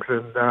things.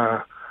 And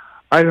I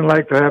didn't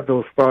like to have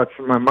those thoughts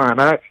in my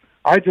mind.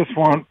 I just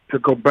want to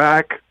go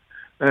back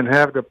and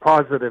have the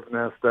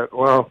positiveness that,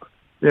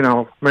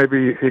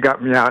 maybe he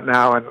got me out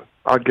now and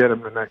I'll get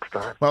him the next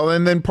time. Well,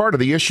 and then part of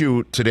the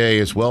issue today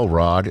as well,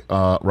 Rod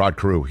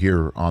Carew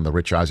here on the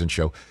Rich Eisen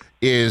Show,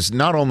 is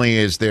not only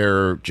is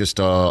there just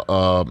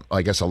a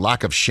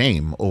lack of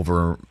shame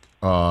over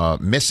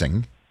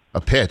missing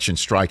a pitch and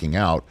striking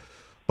out,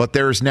 but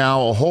there's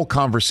now a whole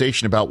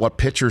conversation about what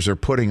pitchers are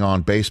putting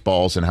on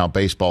baseballs and how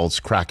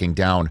baseball's cracking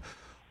down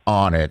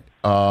on it.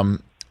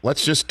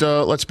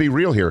 Let's be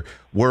real here.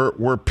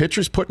 Were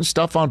pitchers putting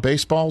stuff on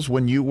baseballs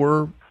when you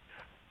were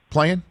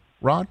playing,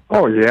 Rod?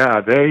 Oh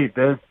yeah, they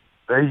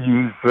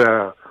use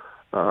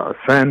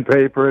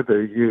sandpaper.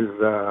 They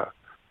use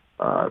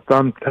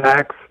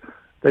thumbtacks.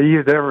 They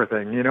use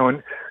everything,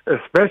 and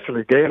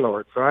especially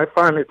Gaylord. So I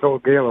finally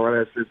told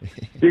Gaylord, I said,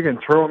 "You can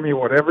throw me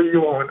whatever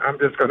you want. I'm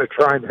just going to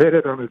try and hit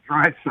it on the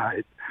dry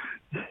side."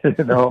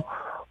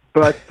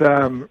 But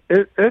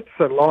it's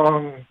a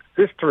long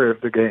history of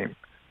the game,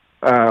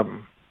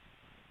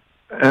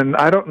 and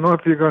I don't know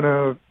if you're going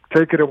to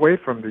take it away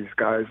from these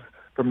guys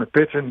from the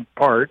pitching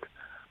part.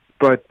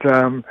 But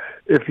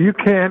if you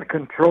can't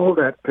control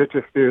that pitch,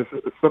 if there's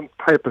some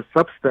type of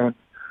substance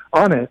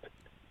on it,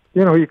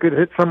 you could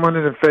hit someone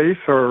in the face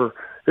or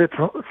hit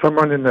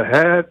someone in the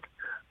head,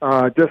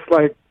 just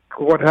like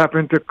what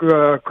happened to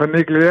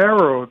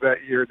Conigliaro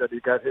that year that he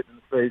got hit in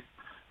the face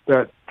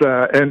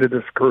that ended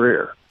his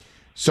career.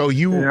 So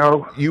you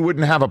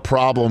wouldn't have a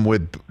problem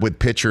with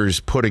pitchers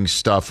putting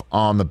stuff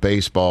on the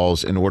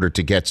baseballs in order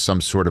to get some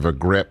sort of a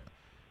grip,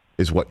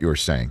 is what you're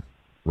saying,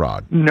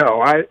 Rod?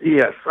 No,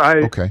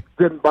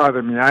 didn't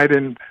bother me. I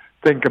didn't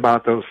think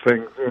about those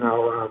things.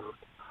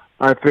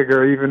 I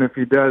figure even if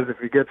he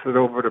gets it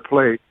over the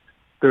plate,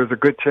 there's a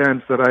good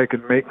chance that I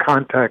can make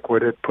contact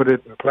with it, put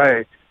it in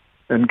play,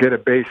 and get a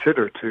base hit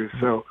or two.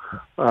 So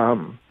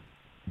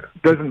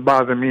doesn't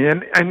bother me.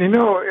 And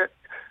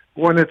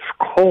when it's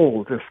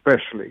cold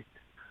especially,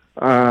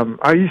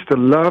 I used to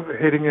love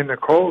hitting in the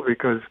cold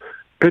because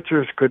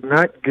pitchers could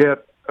not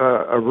get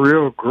a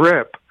real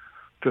grip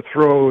to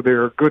throw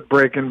their good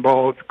breaking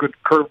balls, good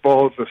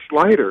curveballs, or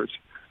sliders.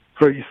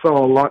 So you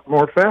saw a lot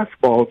more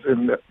fastballs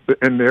in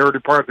the early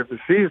part of the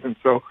season.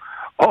 So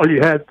all you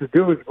had to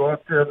do was go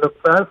up there and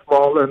look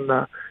fastball,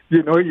 and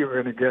you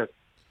were going to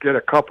get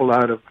a couple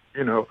out of,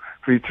 if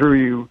he threw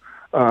you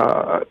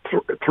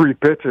 3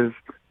 pitches,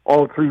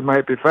 all 3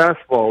 might be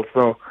fastballs.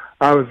 So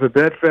I was a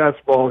dead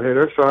fastball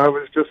hitter, so I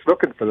was just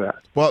looking for that.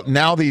 Well,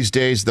 now these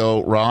days,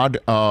 though, Rod,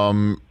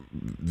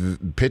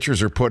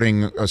 pitchers are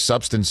putting a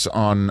substance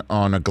on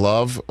a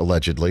glove,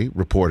 allegedly,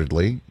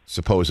 reportedly,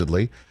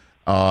 supposedly,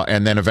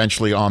 and then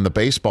eventually on the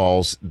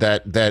baseballs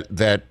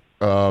that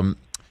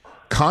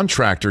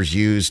contractors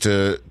use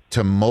to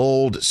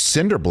mold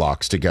cinder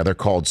blocks together,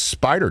 called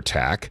spider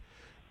tack.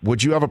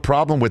 Would you have a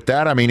problem with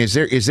that? I mean, is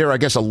there I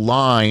guess a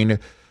line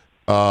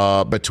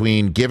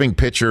between giving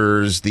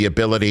pitchers the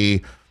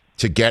ability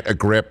to get a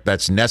grip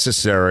that's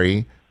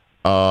necessary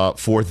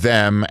for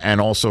them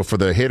and also for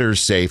the hitter's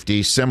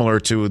safety, similar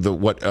to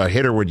what a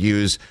hitter would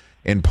use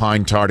in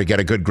pine tar to get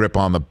a good grip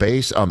on the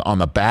base on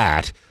the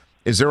bat?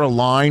 Is there a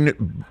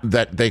line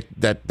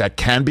that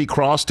can be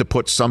crossed to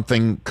put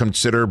something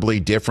considerably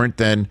different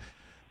than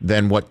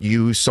what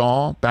you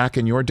saw back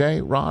in your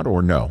day, Rod,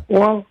 or no?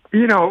 Well,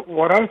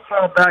 what I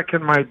saw back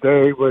in my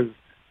day was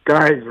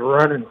guys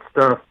running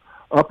stuff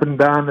up and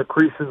down the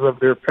creases of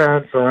their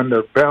pants or on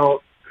their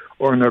belt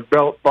or on their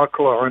belt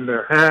buckle or on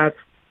their hats.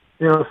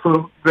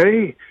 So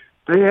they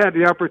had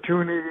the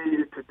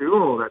opportunity to do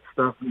all that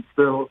stuff and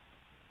still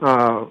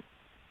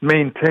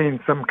maintain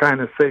some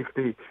kind of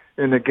safety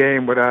in the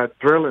game without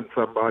drilling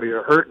somebody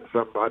or hurting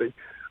somebody.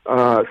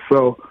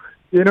 So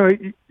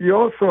you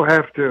also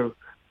have to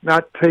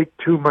not take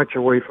too much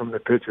away from the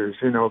pitchers.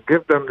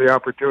 Give them the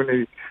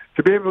opportunity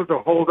to be able to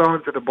hold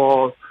on to the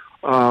ball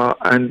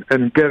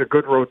and get a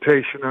good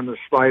rotation on the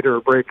slider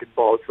or breaking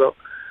ball. So,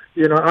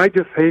 I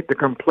just hate the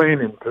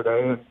complaining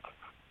today, and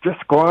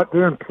just go out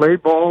there and play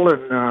ball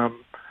and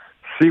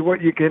see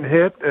what you can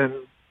hit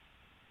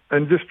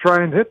and just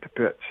try and hit the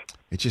pitch.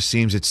 It just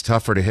seems it's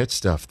tougher to hit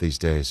stuff these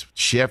days.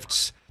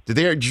 Shifts.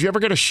 Did you ever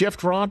get a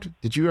shift, Rod?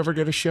 Did you ever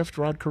get a shift,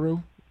 Rod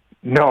Carew?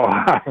 No,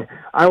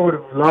 I would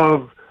have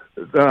loved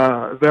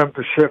them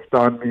to shift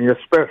on me,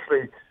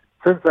 especially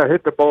since I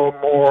hit the ball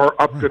more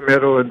up the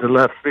middle into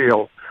left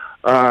field.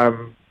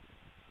 Then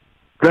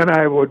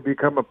I would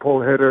become a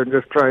pull hitter and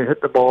just try and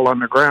hit the ball on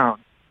the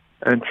ground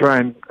and try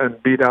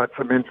and beat out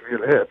some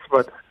infield hits.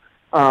 But,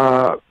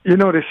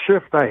 the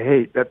shift I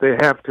hate that they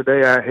have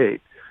today, I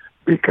hate,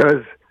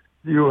 because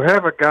you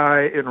have a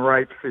guy in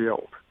right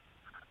field.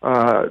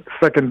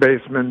 Second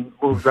baseman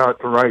moves out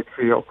to right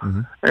field.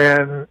 Mm-hmm.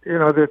 And,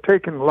 they're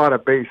taking a lot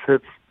of base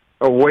hits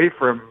away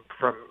from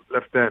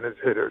left-handed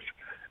hitters.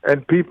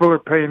 And people are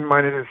paying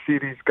money to see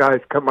these guys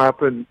come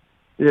up and,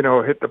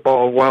 hit the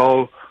ball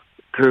well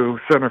to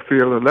center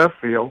field or left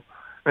field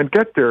and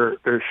get their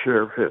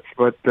share of hits.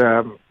 But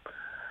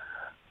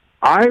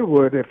I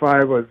would, if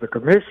I was the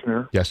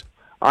commissioner, yes,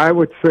 I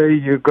would say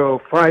you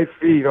go 5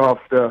 feet off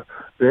the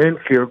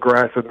infield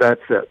grass and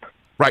that's it.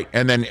 Right,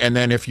 and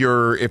then if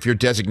you're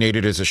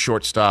designated as a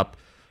shortstop,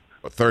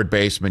 a third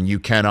baseman, you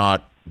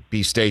cannot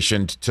be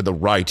stationed to the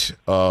right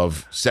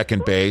of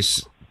second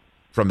base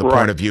from the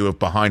point of view of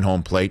behind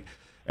home plate,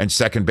 and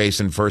second base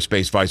and first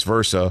base vice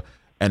versa,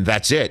 and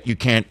that's it. You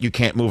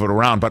can't move it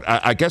around. But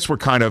I guess we're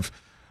kind of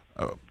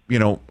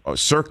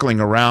circling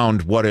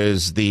around what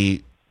is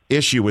the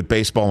issue with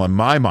baseball in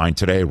my mind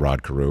today,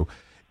 Rod Carew,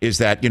 is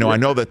that I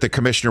know that the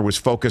commissioner was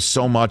focused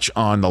so much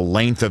on the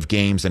length of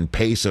games and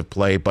pace of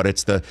play, but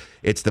it's the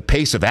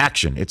pace of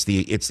action. It's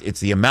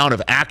the amount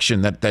of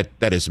action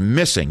that is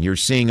missing. You're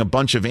seeing a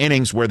bunch of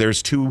innings where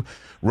there's 2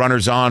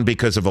 runners on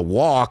because of a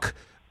walk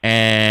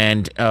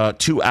and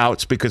 2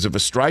 outs because of a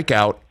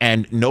strikeout,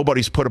 and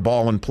nobody's put a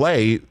ball in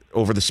play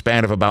over the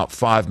span of about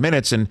 5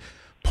 minutes. And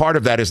part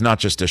of that is not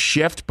just a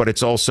shift, but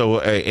it's also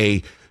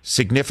a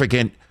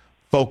significant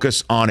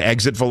focus on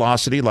exit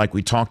velocity, like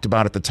we talked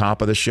about at the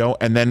top of the show.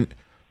 And then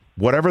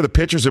whatever the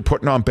pitchers are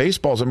putting on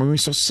baseballs, I mean, we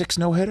saw 6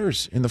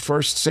 no-hitters in the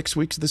first 6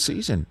 weeks of the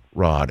season,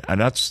 Rod.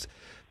 And that's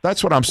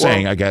what I'm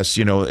saying, I guess,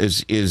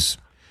 is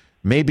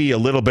maybe a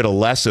little bit of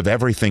less of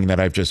everything that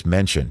I've just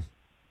mentioned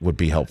would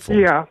be helpful.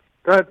 Yeah,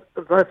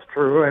 that's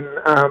true.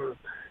 And,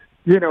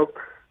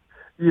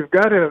 you've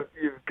got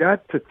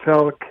to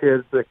tell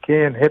kids that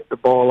can't hit the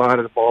ball out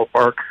of the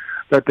ballpark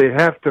that they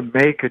have to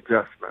make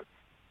adjustments.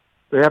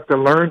 They have to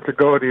learn to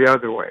go the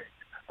other way.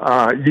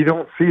 You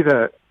don't see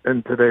that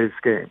in today's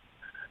game.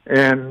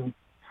 And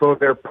so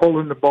they're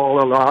pulling the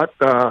ball a lot,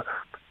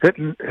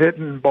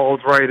 hitting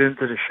balls right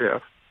into the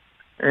shift.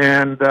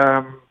 And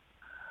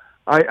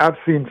I've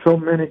seen so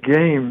many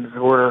games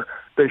where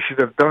they should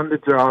have done the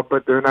job,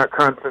 but they're not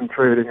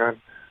concentrating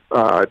on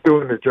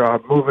doing the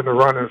job, moving the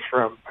runners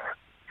from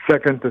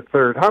second to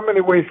third. How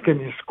many ways can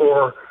you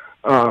score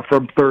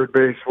from third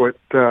base with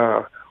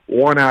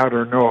 1 out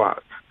or no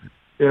outs?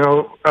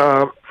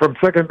 From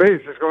second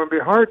base, it's going to be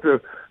hard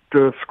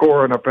to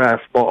score on a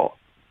pass ball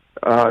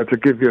to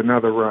give you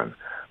another run.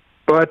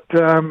 But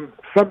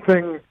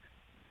something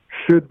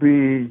should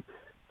be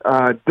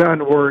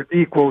done where it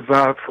equals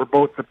out for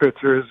both the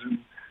pitchers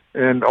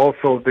and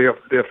also the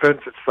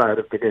offensive side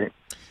of the game.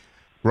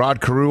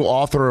 Rod Carew,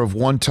 author of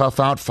One Tough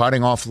Out,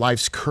 Fighting Off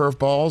Life's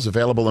Curveballs,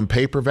 available in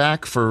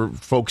paperback for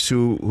folks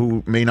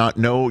who may not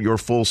know your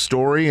full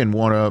story and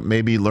want to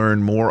maybe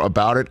learn more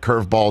about it.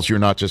 Curveballs, you're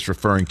not just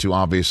referring to,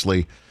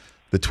 obviously,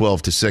 the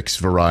 12-6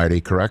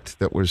 variety, correct,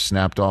 that was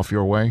snapped off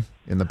your way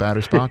in the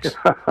batter's box,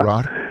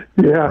 Rod?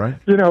 Yeah, right?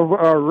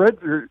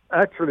 Reggie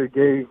actually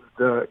gave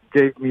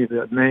me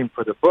the name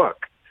for the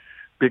book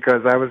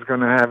because I was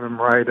going to have him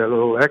write a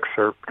little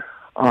excerpt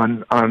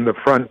on the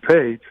front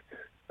page,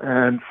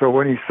 and so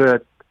when he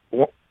said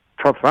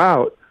 "tough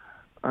out,"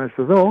 I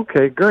said, "Oh,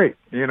 okay, great.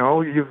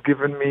 You've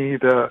given me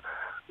the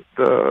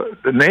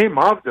name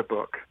of the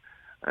book,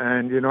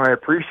 and I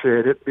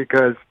appreciate it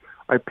because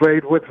I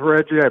played with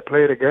Reggie, I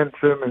played against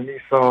him, and he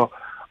saw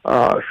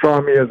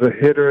me as a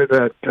hitter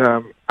that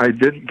I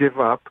didn't give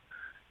up.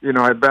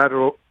 I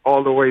battled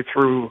all the way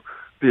through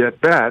the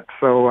at-bat,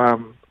 so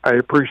I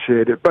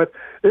appreciate it. But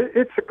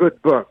it's a good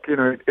book.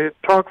 It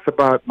talks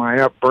about my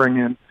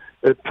upbringing.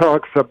 It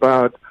talks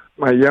about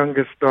my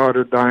youngest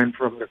daughter dying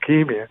from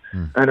leukemia,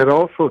 and it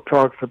also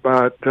talks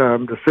about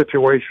the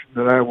situation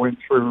that I went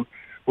through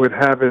with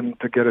having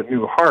to get a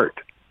new heart.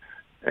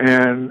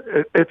 And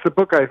it's a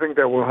book I think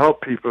that will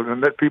help people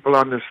and let people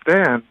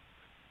understand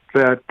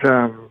that,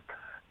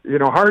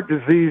 heart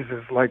disease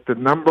is like the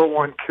number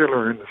one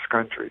killer in this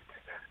country,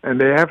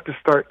 and they have to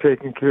start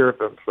taking care of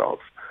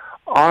themselves.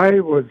 I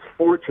was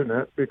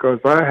fortunate because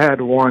I had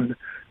a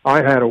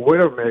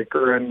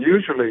widowmaker, and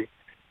usually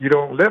you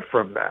don't live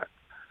from that.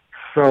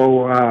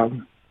 So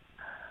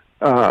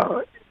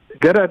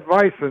get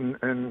advice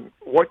and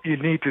what you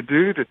need to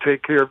do to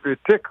take care of your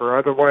ticker,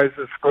 otherwise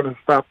it's going to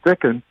stop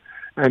ticking,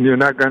 and you're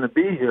not going to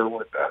be here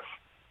with us.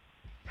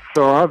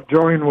 So I've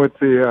joined with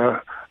the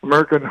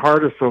American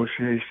Heart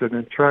Association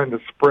in trying to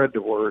spread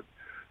the word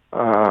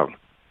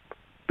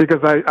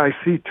because I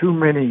see too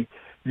many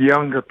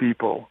younger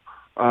people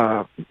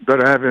that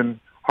are having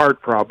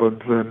heart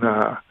problems,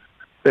 and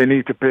they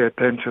need to pay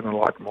attention a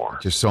lot more.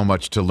 Just so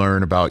much to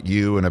learn about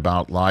you and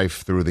about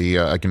life through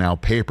the now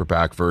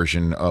paperback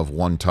version of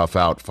One Tough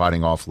Out,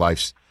 fighting off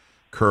life's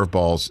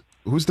curveballs.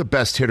 Who's the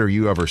best hitter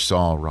you ever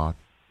saw, Rod?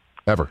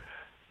 Ever?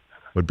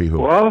 Would be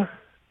who? Well,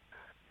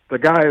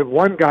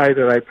 one guy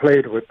that I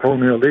played with,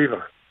 Tony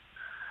Oliva,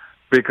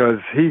 because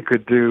he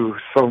could do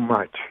so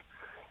much.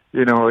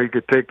 He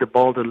could take the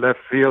ball to left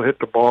field, hit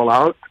the ball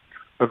out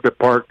of the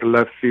park to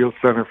left field,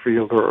 center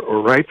field,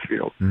 or right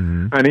field.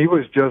 Mm-hmm. And he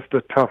was just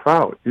a tough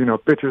out.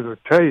 Pitchers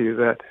would tell you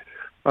that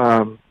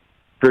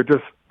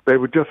they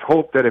would just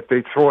hope that if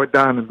they throw it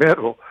down the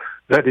middle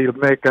that he'll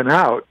make an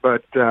out.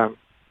 But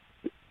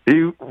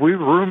we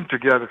roomed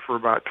together for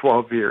about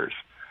 12 years.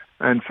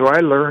 And so I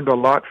learned a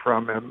lot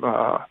from him.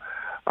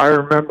 I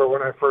remember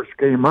when I first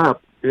came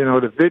up,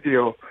 the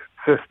video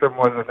system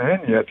wasn't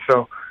in yet.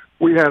 So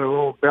we had a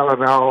little Bell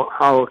and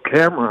Howell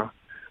camera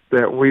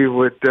that we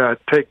would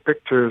take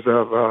pictures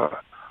of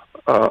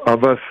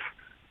us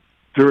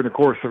during the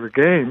course of a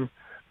game.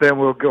 Then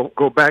we'll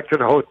go back to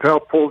the hotel,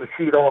 pull the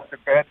sheet off the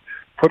bed,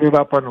 put it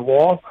up on the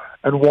wall,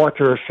 and watch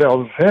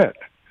ourselves hit.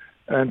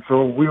 And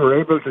so we were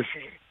able to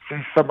see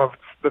some of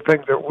the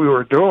things that we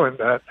were doing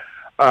that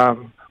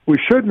we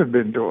shouldn't have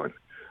been doing.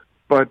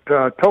 But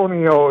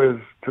Tony O is,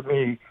 to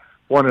me,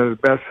 one of the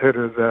best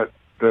hitters that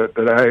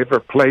I ever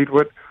played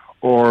with,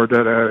 or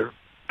that I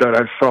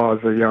saw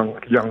as a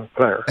young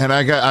player.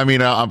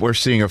 And we're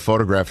seeing a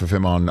photograph of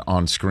him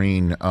on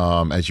screen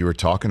as you were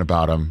talking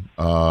about him,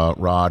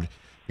 Rod.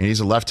 And he's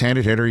a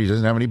left-handed hitter. He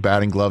doesn't have any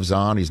batting gloves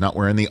on. He's not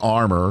wearing the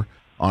armor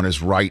on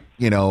his right,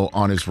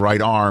 on his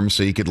right arm,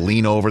 so he could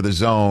lean over the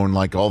zone,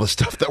 like all the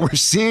stuff that we're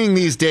seeing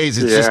these days.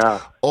 It's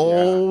just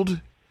old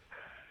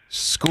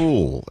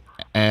school.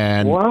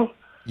 And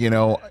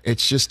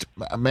it's just,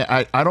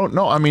 I don't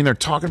know. I mean, they're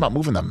talking about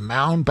moving the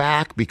mound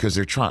back because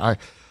they're trying.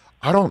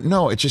 I don't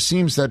know. It just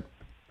seems that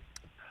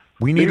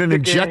we need an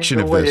injection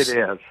of this.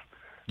 Leave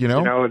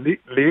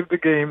the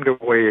game the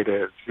way it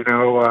is.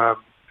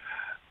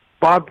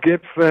 Bob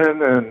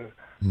Gibson and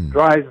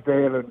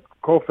Drysdale and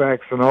Koufax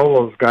and all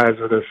those guys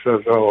that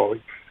says, "Oh,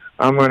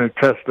 I'm going to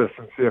test this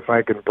and see if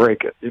I can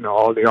break it."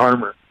 All the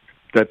armor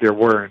that they're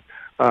wearing.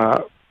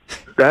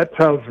 That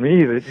tells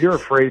me that you're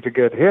afraid to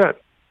get hit,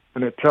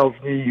 and it tells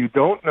me you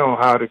don't know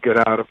how to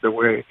get out of the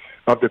way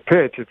of the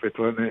pitch if it's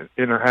in the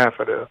inner half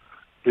of the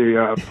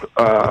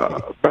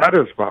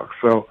batter's box.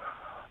 So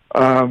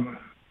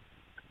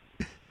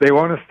they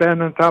want to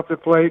stand on top of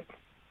the plate,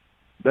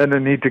 then they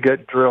need to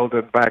get drilled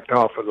and backed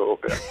off a little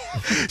bit.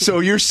 So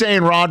you're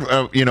saying,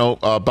 Rod,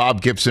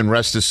 Bob Gibson,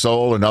 rest his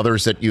soul, and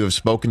others that you have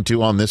spoken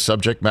to on this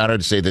subject matter,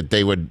 to say that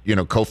they would,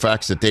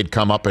 Koufax, that they'd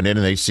come up and in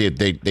and they see it,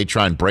 they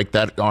try and break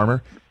that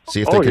armor, see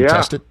if they can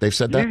test it. They've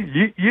said that.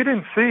 You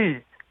didn't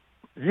see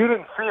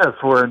us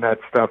wearing that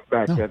stuff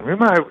back then.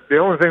 The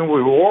only thing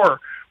we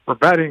wore were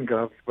batting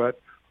gloves, but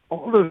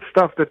all the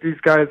stuff that these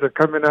guys are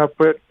coming up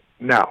with,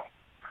 no,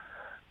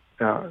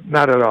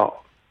 not at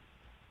all.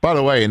 By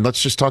the way, and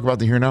let's just talk about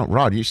the here and now.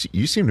 Rod, you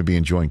seem to be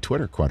enjoying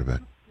Twitter quite a bit.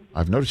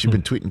 I've noticed you've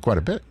been tweeting quite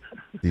a bit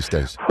these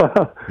days.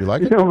 You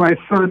like it? My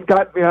son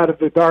got me out of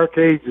the dark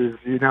ages,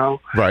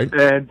 Right.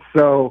 And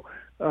so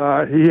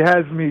he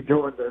has me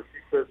doing this.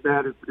 He says,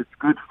 "Dad, it's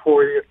good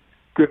for you.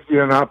 Gives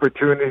you an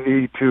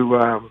opportunity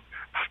to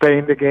stay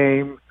in the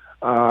game,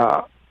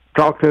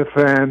 talk to the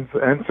fans,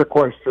 answer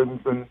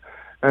questions."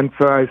 And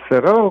so I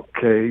said,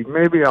 "Okay,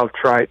 maybe I'll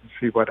try it and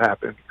see what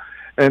happens."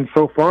 and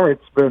so far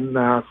it's been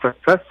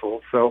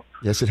successful. So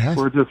yes, it has.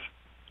 We're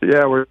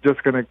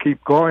just going to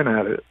keep going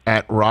at it.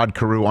 At Rod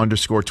Carew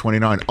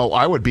 _29. Oh,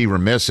 I would be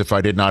remiss if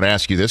I did not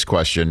ask you this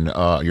question,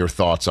 your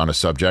thoughts on a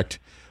subject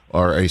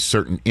or a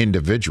certain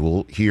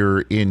individual here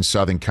in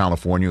Southern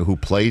California who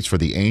plays for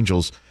the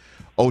Angels.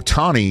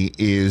 Ohtani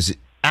is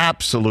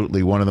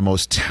absolutely one of the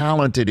most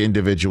talented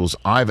individuals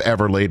I've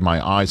ever laid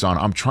my eyes on.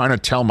 I'm trying to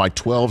tell my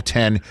 12,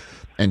 10,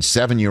 and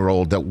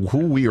 7-year-old that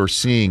who we are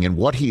seeing and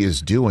what he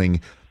is doing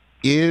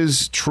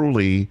is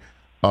truly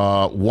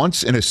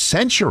once in a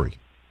century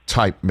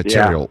type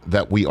material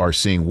that we are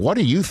seeing. What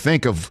do you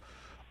think of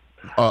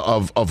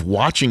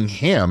watching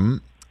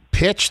him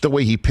pitch the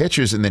way he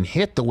pitches and then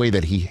hit the way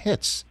that he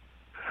hits,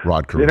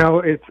 Rod Carew? You know,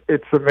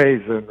 it's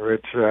amazing,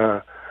 Rich.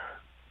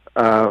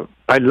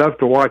 I love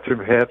to watch him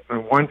hit,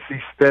 and once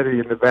he's steady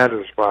in the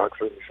batter's box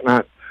and he's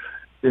not,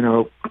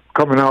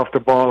 coming off the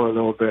ball a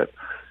little bit,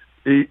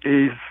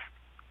 he's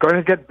going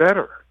to get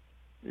better,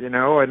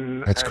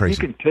 and that's crazy.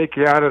 He can take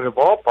you out of the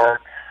ballpark,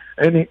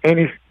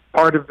 any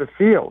part of the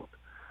field.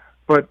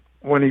 But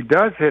when he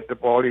does hit the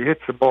ball, he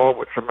hits the ball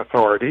with some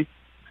authority,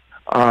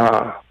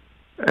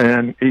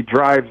 and he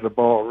drives the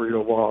ball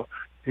real well.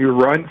 He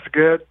runs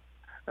good,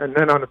 and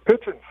then on the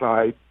pitching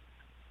side,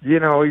 he's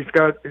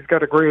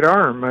got a great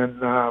arm,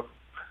 and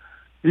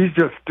he's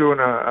just doing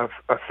a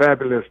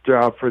fabulous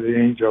job for the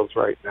Angels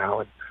right now.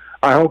 And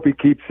I hope he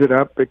keeps it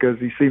up because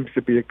he seems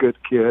to be a good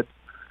kid,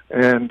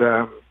 and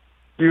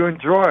you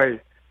enjoy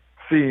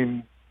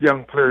seeing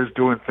young players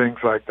doing things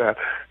like that.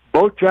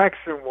 Bo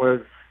Jackson was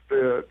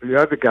the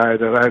other guy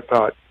that I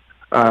thought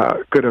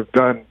could have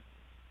done,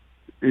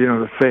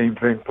 the same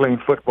thing,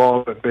 playing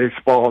football and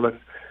baseball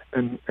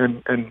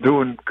and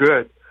doing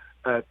good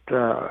at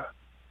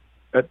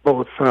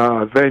both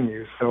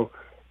venues. So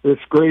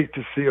it's great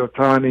to see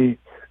Ohtani,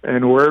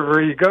 and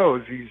wherever he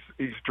goes,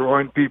 he's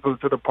drawing people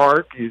to the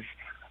park. He's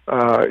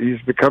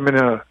becoming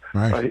a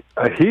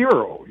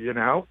hero,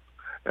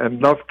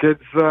 and love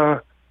kids.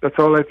 That's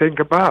all I think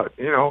about,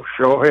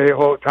 Shohei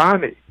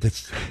Ohtani.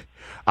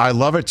 I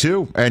love it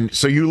too. And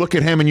so you look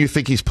at him and you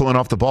think he's pulling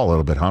off the ball a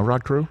little bit, huh,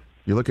 Rod Carew?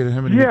 You look at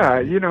him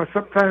and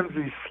sometimes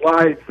he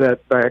slides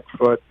that back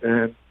foot,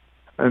 and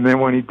then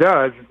when he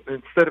does,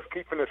 instead of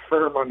keeping it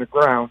firm on the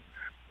ground,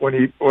 when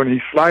he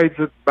slides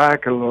it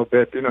back a little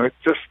bit, it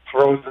just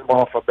throws him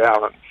off a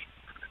balance,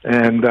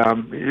 and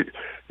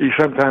he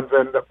sometimes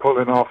ends up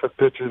pulling off the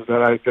pitches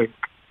that I think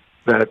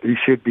that he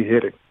should be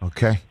hitting.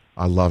 Okay,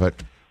 I love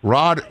it.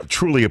 Rod,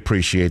 truly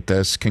appreciate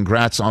this.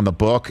 Congrats on the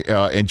book.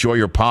 Enjoy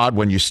your pod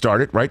when you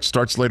start it, right?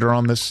 Starts later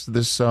on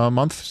this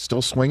month.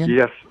 Still swinging?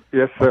 Yes,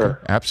 sir. Okay,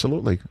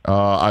 absolutely.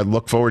 I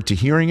look forward to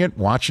hearing it,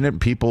 watching it,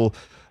 people,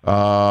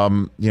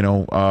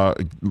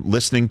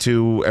 listening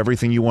to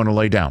everything you want to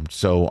lay down.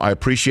 So I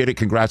appreciate it.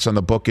 Congrats on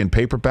the book in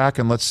paperback,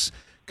 and let's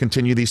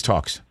continue these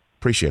talks.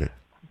 Appreciate it.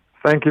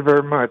 Thank you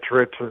very much,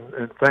 Rich,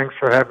 and thanks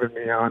for having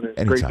me on.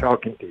 It's great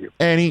talking to you.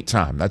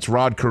 Anytime. That's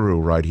Rod Carew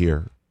right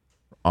here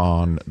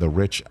on the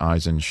Rich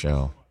Eisen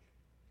Show.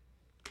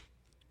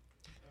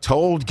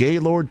 Told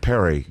Gaylord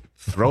Perry,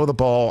 throw the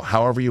ball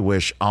however you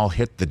wish. I'll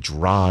hit the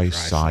dry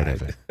side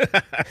of it.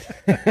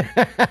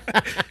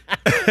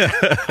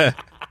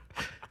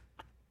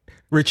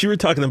 Rich, you were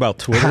talking about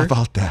Twitter. How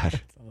about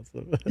that?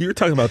 You were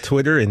talking about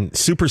Twitter and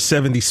Super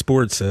 70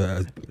 Sports.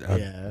 One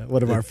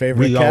of our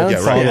favorite accounts. We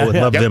all follow and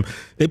love them.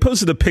 They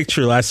posted a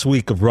picture last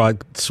week of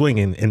Rod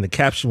swinging, and the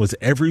caption was,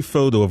 "Every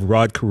photo of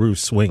Rod Carew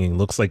swinging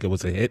looks like it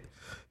was a hit."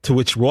 To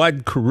which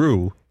Rod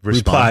Carew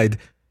replied,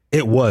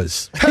 "It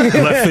was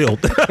left field."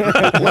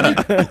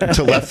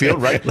 To left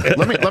field, right?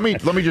 Let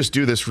me just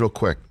do this real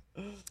quick,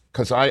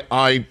 because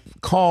I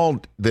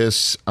called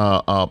this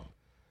up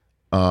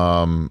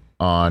on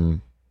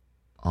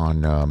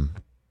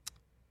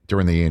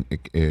during the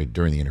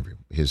interview,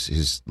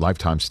 his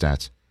lifetime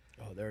stats.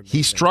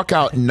 He struck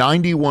out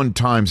 91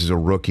 times as a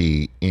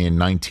rookie in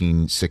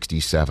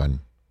 1967,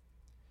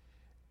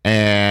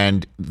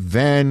 and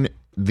then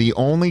the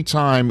only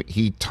time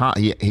he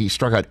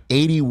struck out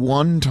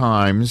 81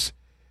 times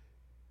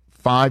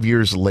 5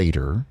 years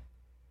later,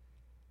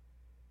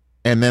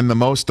 and then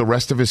the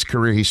rest of his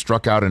career he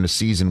struck out in a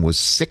season was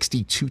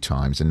 62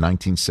 times in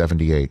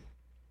 1978.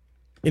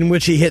 In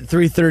which he hit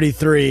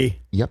 333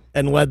 Yep.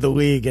 and led the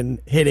league in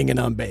hitting and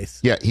on base.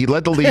 Yeah, he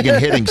led the league in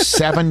hitting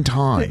 7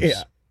 times.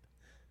 Yeah.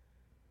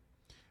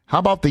 How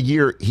about the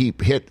year he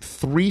hit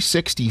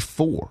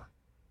 364?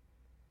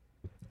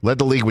 Led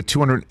the league with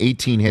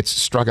 218 hits,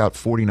 struck out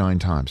 49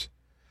 times.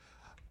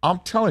 I'm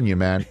telling you,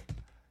 man,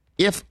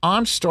 if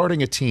I'm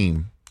starting a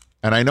team,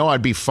 and I know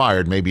I'd be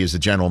fired maybe as the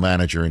general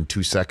manager in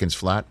 2 seconds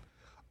flat,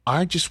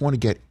 I just want to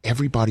get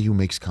everybody who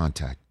makes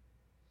contact.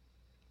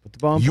 Put the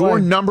ball in Your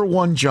play. number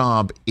one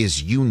job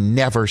is you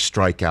never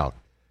strike out.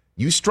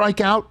 You strike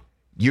out,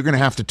 you're going to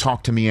have to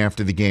talk to me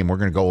after the game. We're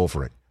going to go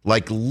over it.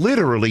 Like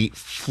literally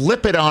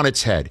flip it on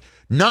its head.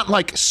 Not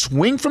like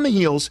swing from the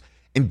heels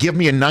and give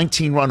me a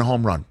 19-run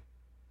home run.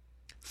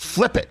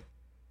 Flip it.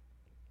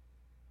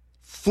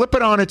 Flip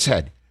it on its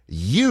head.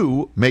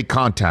 You make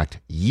contact.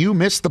 You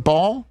miss the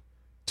ball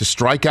to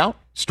strike out.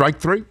 strike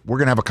three, we're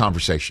going to have a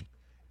conversation.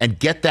 And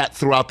get that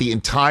throughout the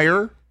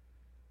entire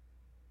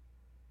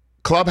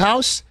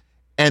clubhouse,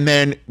 and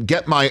then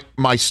get my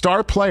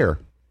star player,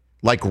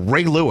 like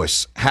Ray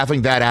Lewis,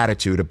 having that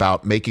attitude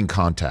about making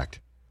contact.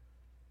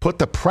 Put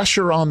the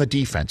pressure on the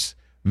defense.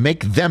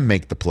 Make them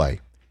make the play.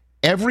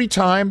 Every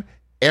time,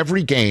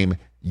 every game,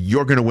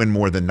 you're going to win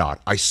more than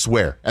not. I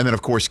swear. And then,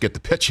 of course, get the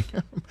pitching.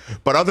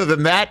 But other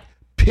than that,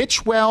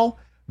 pitch well,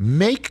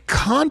 make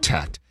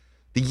contact.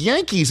 The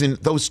Yankees in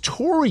those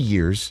Torre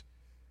years,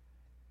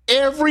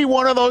 every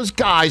one of those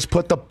guys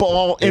put the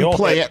ball in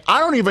play. I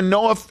don't even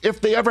know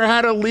if they ever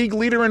had a league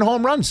leader in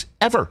home runs,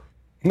 ever.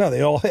 No,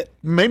 they all hit.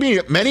 Maybe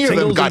many of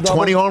them got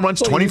 20 home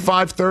runs,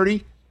 25,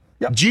 30.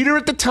 Yep. Jeter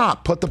at the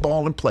top, put the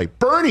ball in play.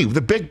 Bernie, the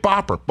big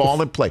bopper,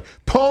 ball in play.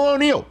 Paul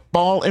O'Neill,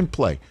 ball in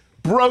play.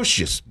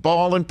 Brocious,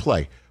 ball in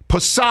play.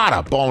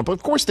 Posada, ball in play.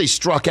 Of course, they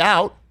struck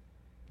out.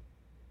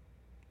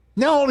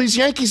 Now all these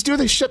Yankees do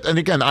this shit. And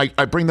again, I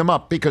bring them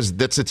up because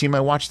that's the team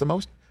I watch the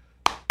most.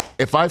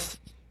 If I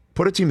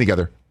put a team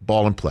together,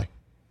 ball in play,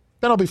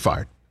 then I'll be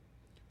fired.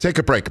 Take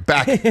a break.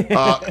 Back.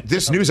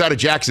 This news out of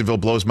Jacksonville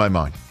blows my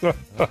mind.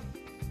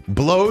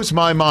 Blows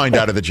my mind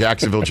out of the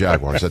Jacksonville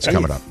Jaguars. That's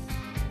coming up.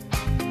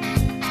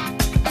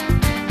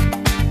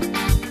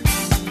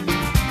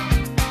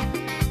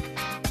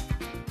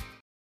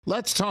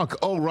 Let's talk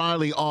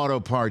O'Reilly Auto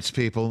Parts,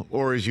 people,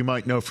 or as you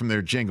might know from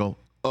their jingle,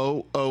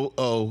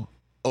 O'Reilly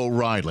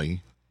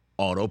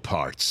Auto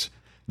Parts.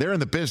 They're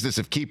in the business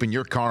of keeping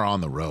your car on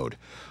the road.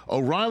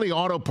 O'Reilly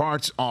Auto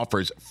Parts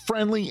offers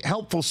friendly,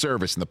 helpful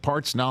service and the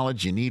parts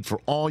knowledge you need for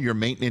all your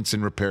maintenance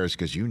and repairs,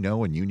 because you know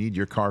when you need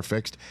your car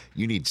fixed,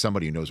 you need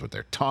somebody who knows what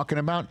they're talking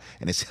about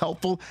and is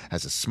helpful,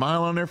 has a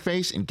smile on their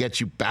face, and gets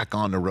you back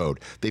on the road.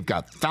 They've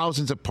got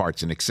thousands of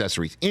parts and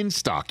accessories in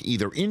stock,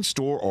 either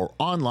in-store or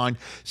online,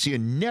 so you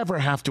never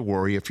have to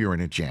worry if you're in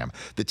a jam.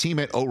 The team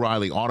at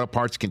O'Reilly Auto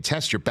Parts can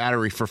test your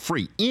battery for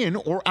free in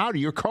or out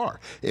of your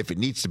car. If it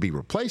needs to be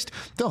replaced,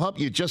 they'll help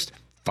you just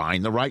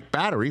find the right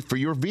battery for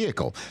your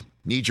vehicle.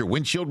 Need your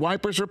windshield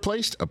wipers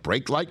replaced, a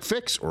brake light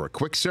fix, or a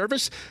quick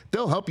service?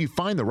 They'll help you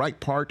find the right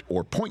part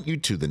or point you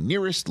to the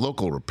nearest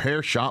local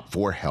repair shop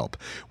for help.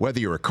 Whether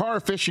you're a car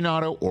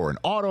aficionado or an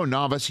auto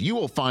novice, you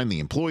will find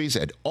the employees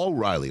at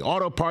O'Reilly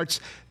Auto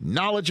Parts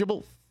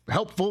knowledgeable,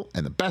 helpful,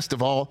 and the best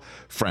of all,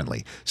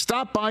 friendly.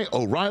 Stop by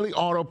O'Reilly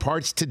Auto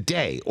Parts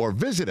today or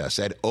visit us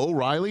at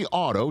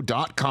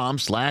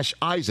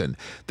O'ReillyAuto.com/Eisen.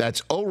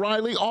 That's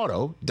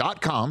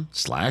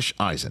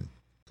O'ReillyAuto.com/Eisen.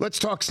 Let's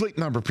talk Sleep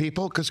Number,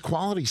 people, because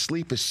quality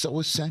sleep is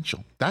so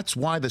essential. That's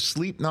why the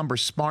Sleep Number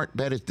smart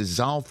bed is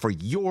designed for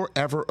your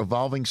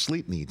ever-evolving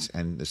sleep needs,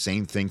 and the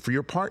same thing for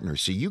your partner,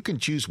 so you can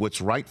choose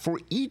what's right for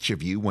each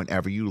of you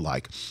whenever you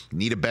like.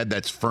 Need a bed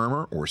that's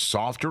firmer or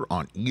softer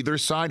on either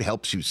side,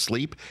 helps you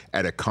sleep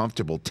at a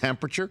comfortable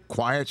temperature,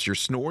 quiets your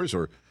snores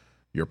or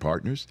your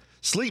partner's?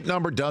 Sleep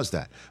Number does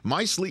that.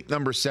 My Sleep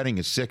Number setting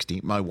is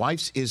 60. My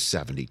wife's is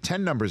 70.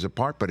 10 numbers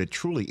apart, but it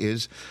truly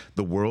is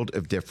the world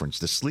of difference.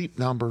 The Sleep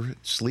Number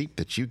sleep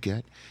that you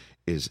get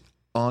is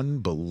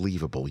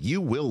unbelievable.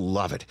 You will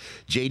love it.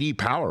 J.D.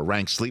 Power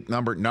ranks Sleep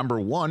Number number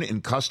 1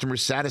 in customer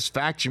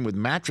satisfaction with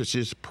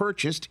mattresses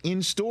purchased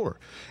in store.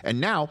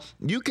 And now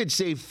you could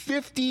save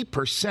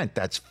 50%.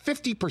 That's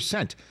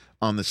 50%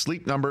 on the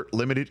Sleep Number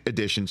limited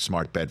edition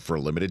smart bed for a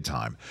limited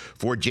time.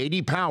 For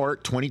J.D. Power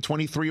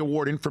 2023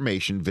 award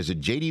information, visit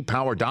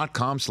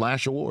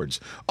jdpower.com/awards.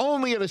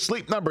 Only at a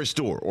Sleep Number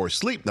store or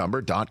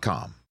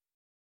sleepnumber.com.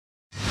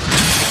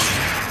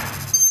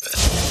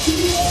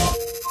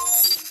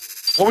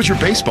 What was your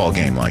baseball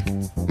game like?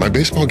 My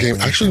baseball game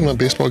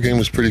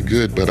was pretty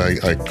good, but I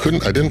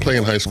didn't play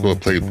in high school. I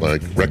played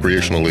like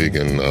recreational league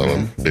in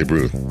Babe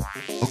Ruth.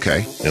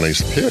 Okay. And I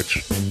used to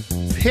pitch.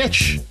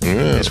 Pitch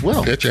as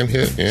well. Pitch and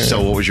hit, yeah.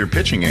 So what was your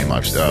pitching game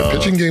like? The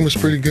pitching game was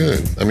pretty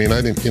good. I mean,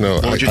 I didn't,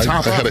 what was your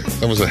top up?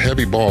 I was a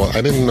heavy ball.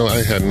 I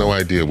had no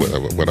idea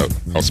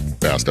how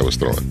fast I was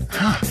throwing.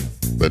 Huh.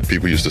 But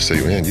people used to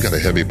say, man, you got a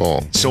heavy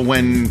ball. So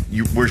when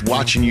you were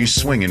watching you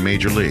swing in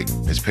Major League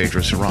as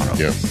Pedro Serrano,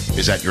 yeah.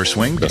 Is that your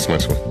swing? That's my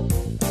swing.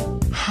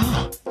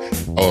 Huh.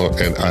 Oh,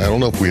 and I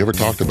don't know if we ever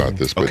talked about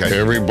this, but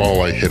every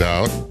ball I hit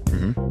out,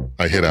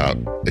 I hit out,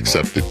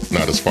 except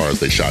not as far as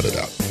they shot it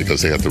out,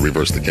 because they have to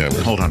reverse the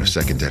camera. Hold on a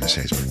second, Dennis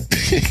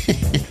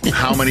Haysbert.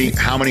 How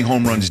many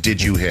home runs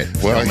did you hit?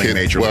 I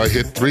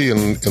hit 3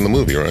 in the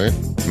movie, right?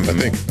 Mm-hmm. I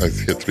think I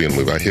hit 3 in the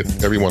movie. I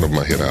hit every one of them.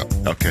 I hit out.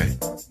 Okay.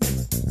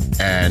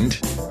 And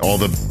all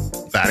the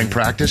batting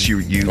practice,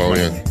 you. Oh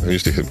yeah, I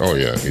used to hit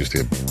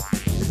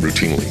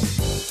routinely.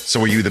 So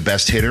were you the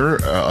best hitter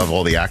of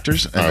all the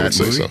actors in that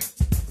movie?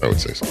 I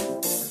would say so.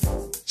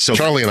 So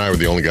Charlie and I were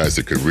the only guys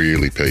that could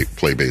really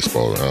play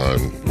baseball.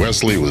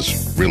 Wesley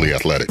was really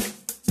athletic.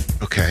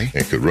 Okay.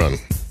 And could run,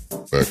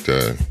 but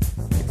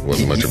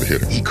wasn't much of a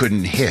hitter. He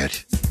couldn't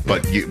hit,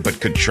 but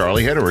could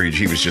Charlie hit, or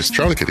he was just...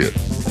 Charlie could hit,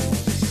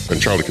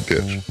 and Charlie could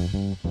pitch.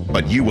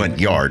 But you went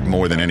yard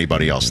more than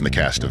anybody else in the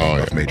cast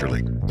of Major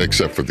League.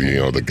 Except for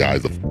the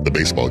guys, the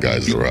baseball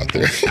guys that were out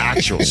there.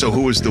 So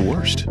who was the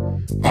worst?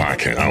 Oh, I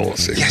can't. I won't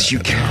say. Yes, you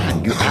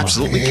can. You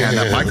absolutely can.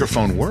 That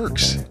microphone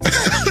works.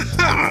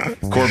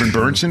 Corbin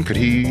Burnson, could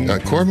he?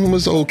 Corbin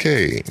was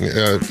okay.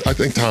 I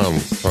think Tom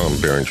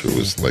Berenger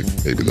was like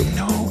maybe the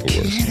worst.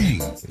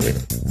 Yeah.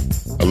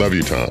 I love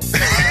you, Tom.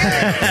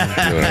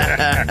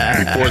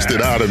 He forced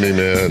it out of me,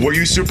 man. Were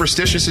you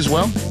superstitious as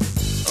well?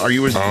 Are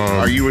you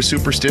a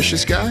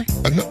superstitious guy?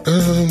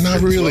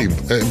 Not really,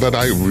 but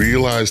I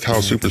realized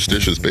how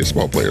superstitious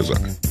baseball players are.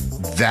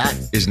 There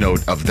is no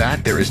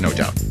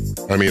doubt.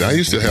 I mean, I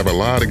used to have a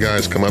lot of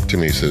guys come up to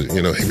me and say,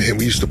 hey man,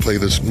 we used to play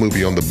this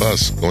movie on the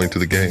bus going to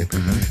the game,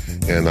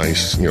 and I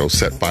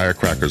set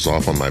firecrackers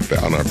off on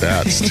our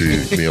bats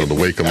to to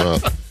wake them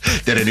up.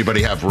 Did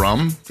anybody have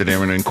rum? Did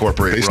anyone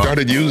incorporate? They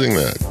started using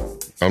that.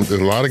 A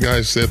lot of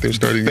guys said they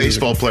started.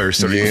 Baseball players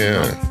started.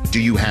 Yeah.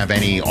 Do you have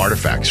any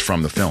artifacts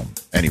from the film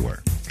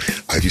anywhere?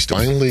 I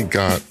finally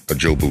got a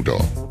Jobu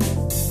doll.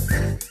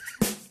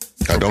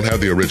 I don't have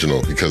the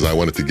original because I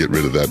wanted to get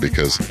rid of that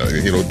because,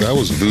 that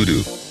was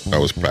voodoo I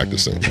was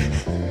practicing.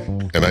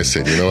 And I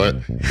said, you know what?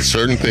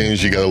 Certain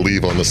things you got to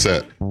leave on the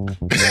set.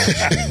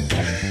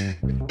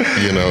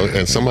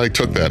 And somebody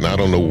took that, and I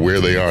don't know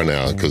where they are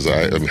now because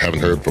I haven't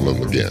heard from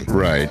them again.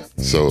 Right.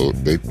 So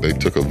they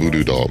took a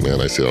voodoo doll,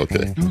 man. I said,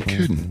 okay. No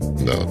kidding.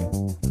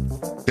 No.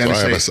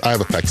 So I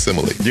have a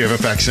facsimile. You have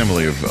a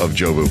facsimile of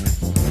Jobu.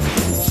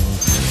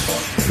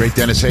 Great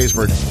Dennis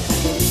Haysbert.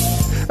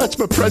 That's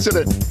my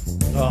president.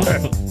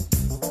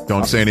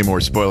 Don't say any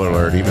more, spoiler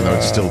alert, even though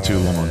it's still too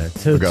long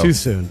ago. Too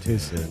soon.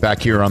 Back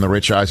here on the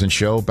Rich Eisen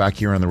Show, back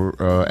here on the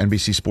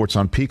NBC Sports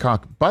on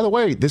Peacock. By the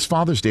way, this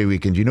Father's Day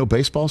weekend, you know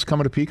baseball's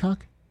coming to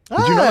Peacock? Did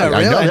you know that?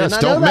 Really? I know I this. did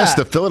not Don't know miss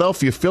that. the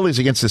Philadelphia Phillies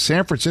against the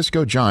San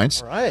Francisco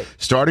Giants. All right.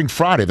 Starting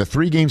Friday, the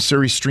 3-game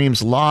series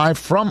streams live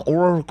from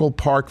Oracle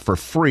Park for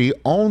free,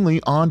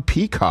 only on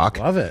Peacock.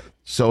 Love it.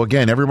 So,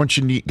 again, everyone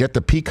should get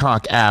the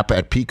Peacock app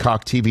at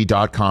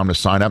peacocktv.com to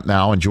sign up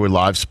now. Enjoy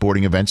live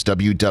sporting events,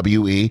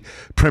 WWE,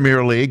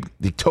 Premier League.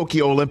 The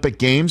Tokyo Olympic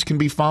Games can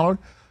be followed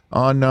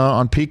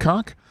on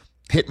Peacock.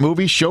 Hit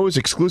movies, shows,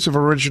 exclusive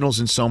originals,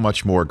 and so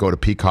much more. Go to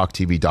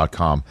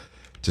peacocktv.com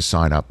to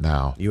sign up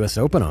now. U.S.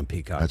 Open on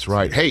Peacock. That's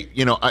right. Hey,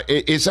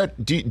 is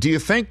that? Do you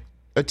think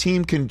a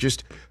team can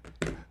just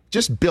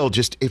build?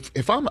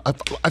 If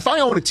I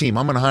own a team,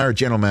 I'm going to hire a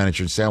general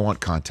manager and say I want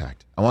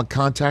contact. I want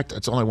contact.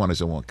 That's all I want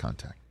is I want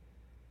contact.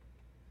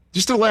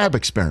 Just a lab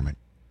experiment.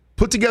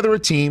 Put together a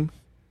team,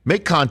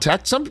 make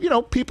contact. Some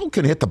people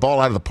can hit the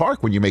ball out of the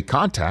park when you make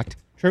contact.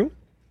 True.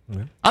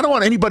 Yeah. I don't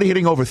want anybody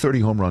hitting over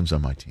 30 home runs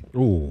on my team.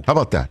 Ooh. How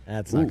about that?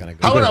 That's not going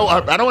to go.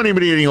 I don't want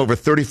anybody hitting over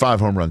 35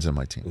 home runs on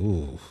my team.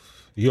 Ooh.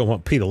 You don't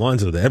want Pete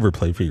Alonso to ever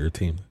play for your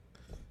team.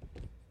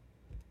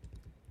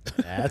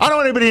 I don't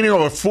want anybody hitting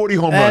over 40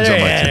 home runs on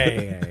my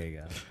team. There you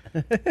go.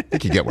 I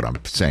think you get what I'm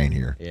saying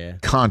here. Yeah.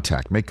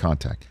 Contact. Make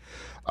contact.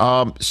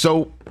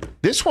 So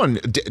this one,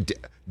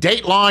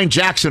 Dateline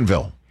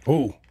Jacksonville.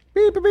 Oh.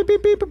 I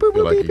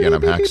feel like, again,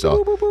 I'm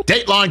Hacksaw.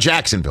 Dateline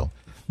Jacksonville.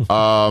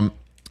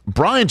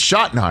 Brian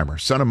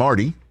Schottenheimer, son of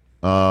Marty.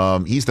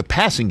 He's the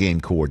passing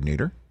game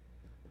coordinator.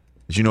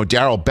 As you know,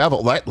 Darrell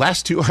Bevel,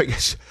 last two, I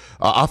guess,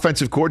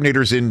 offensive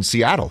coordinators in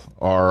Seattle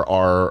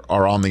are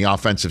on the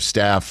offensive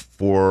staff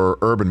for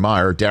Urban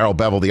Meyer. Darrell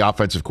Bevel, the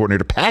offensive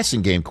coordinator,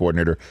 passing game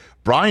coordinator.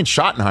 Brian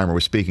Schottenheimer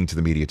was speaking to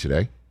the media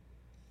today,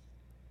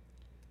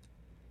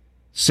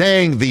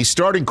 saying the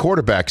starting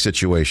quarterback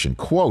situation,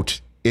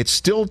 quote, "It's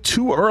still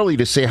too early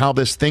to say how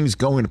this thing's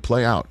going to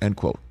play out," end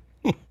quote.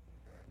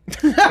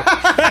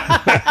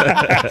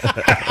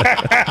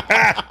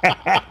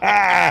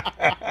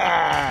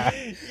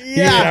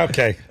 Yeah.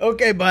 Okay.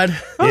 Okay, bud.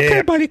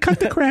 Okay, buddy, cut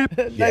the crap.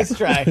 Nice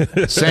try.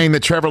 Saying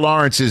that Trevor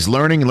Lawrence is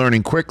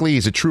learning quickly.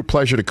 He's a true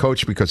pleasure to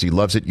coach because he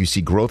loves it. You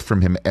see growth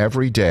from him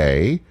every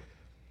day.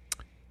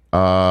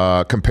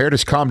 Compared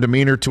his calm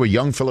demeanor to a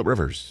young Phillip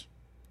Rivers.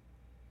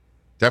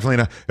 Definitely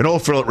not. An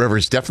old Phillip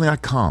Rivers, definitely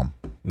not calm.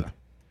 No.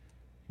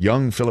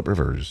 Young Phillip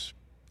Rivers.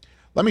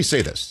 Let me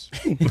say this.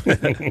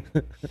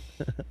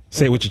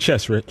 Say it with your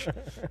chest, Rich.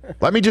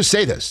 Let me just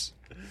say this.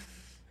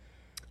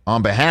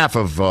 On behalf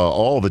of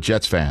all the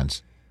Jets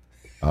fans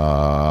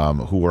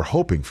who were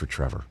hoping for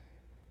Trevor,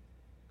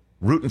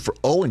 rooting for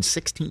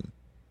 0-16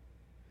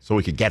 so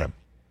we could get him.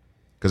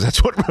 Because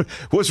that's what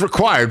was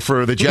required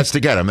for the Jets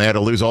to get him. They had to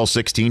lose all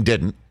 16,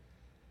 didn't.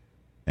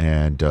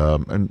 And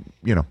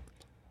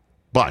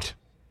but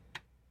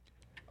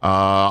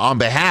on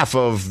behalf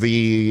of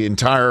the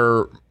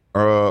entire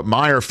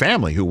Meyer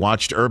family who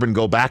watched Urban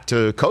go back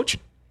to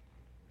coaching,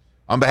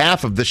 on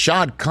behalf of the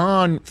Shad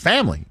Khan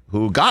family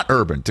who got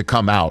Urban to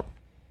come out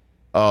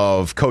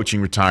of coaching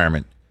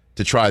retirement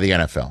to try the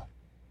NFL,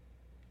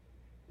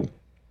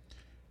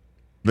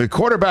 the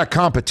quarterback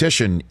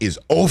competition is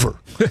over.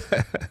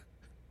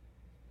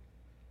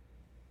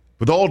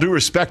 With all due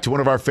respect to one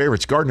of our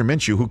favorites, Gardner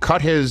Minshew, who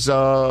cut his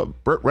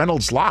Burt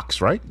Reynolds locks,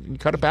 right? He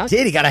cut it back?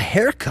 Did he got a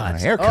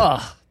haircut?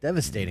 Oh,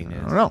 devastating news.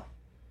 I don't know.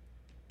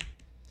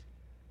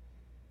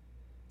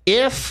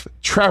 If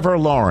Trevor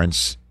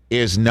Lawrence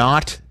is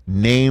not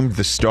named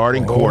the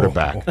starting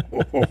quarterback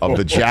of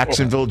the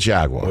Jacksonville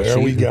Jaguars. Where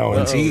are we going?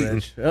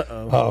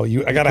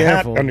 I got a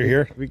hat under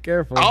here. Be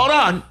careful. Hold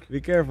on.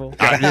 Be careful.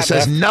 This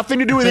has nothing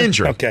to do with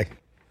injury. Okay.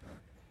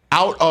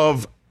 Out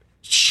of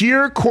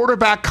sheer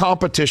quarterback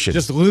competition.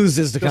 Just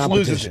loses the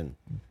competition.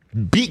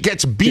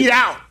 Gets beat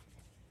out.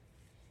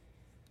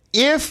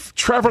 If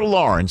Trevor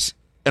Lawrence,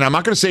 and I'm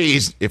not going to say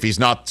if he's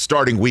not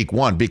starting week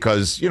 1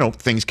 because,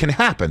 things can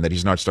happen that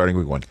he's not starting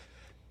week 1.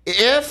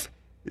 If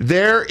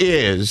there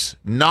is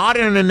not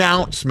an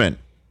announcement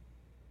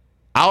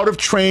out of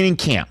training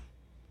camp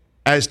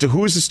as to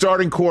who's the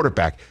starting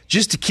quarterback,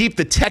 just to keep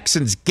the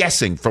Texans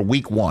guessing for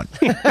week 1.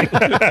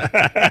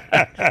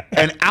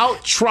 And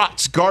out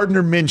trots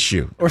Gardner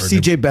Minshew. Or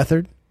C.J.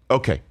 Beathard.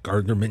 Okay.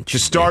 Gardner Minshew. To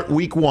start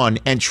week 1,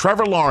 and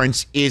Trevor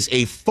Lawrence is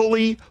a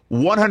fully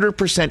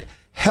 100%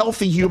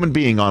 healthy human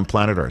being on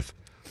planet Earth.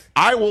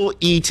 I will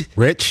eat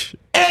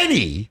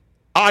any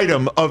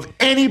item of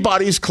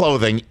anybody's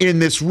clothing in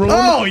this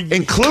room,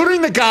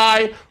 including the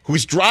guy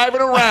who's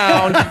driving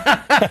around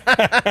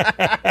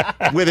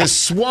with his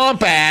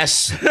swamp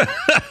ass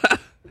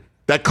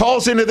that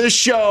calls into this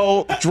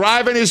show,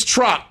 driving his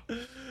truck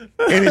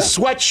in his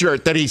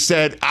sweatshirt that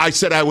I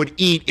said I would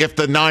eat if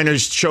the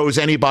Niners chose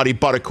anybody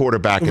but a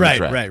quarterback in the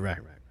draft. Right.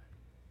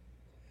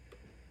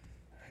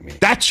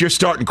 That's your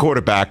starting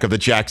quarterback of the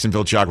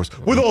Jacksonville Jaguars.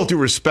 With all due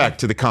respect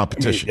to the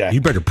competition.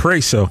 You better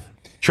pray so.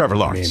 Trevor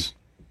Lawrence.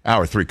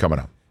 Hour 3 coming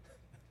up.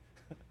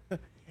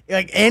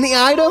 Like any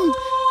item?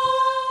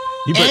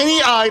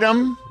 Any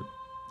item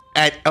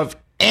of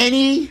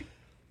any,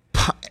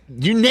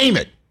 you name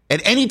it,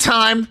 at any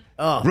time,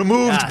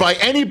 removed by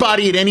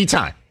anybody at any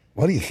time.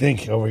 What do you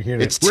think over here?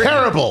 It's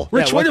terrible.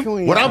 Rich,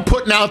 what I'm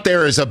putting out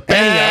there is a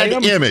bad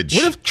image.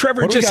 What if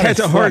Trevor just has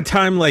a hard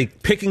time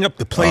picking up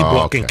the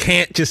playbook and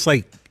can't just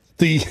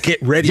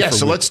get ready? Yeah,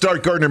 so let's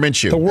start Gardner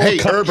Minshew.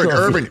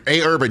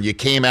 Hey, Urban, you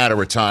came out of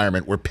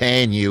retirement. We're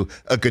paying you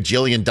 $1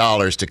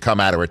 gajillion to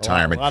come out of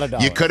retirement. A lot of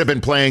dollars. You could have been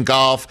playing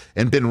golf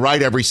and been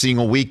right every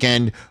single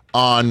weekend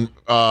on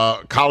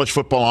college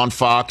football on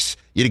Fox.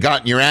 You'd have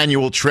gotten your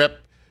annual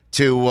trip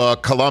to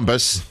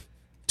Columbus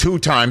 2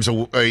 times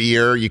a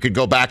year. You could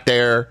go back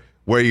there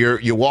where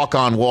you walk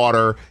on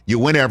water. You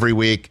win every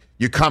week.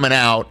 You're coming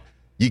out.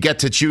 You get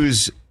to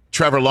choose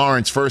Trevor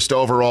Lawrence first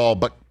overall,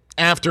 but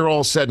after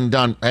all said and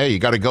done, hey, you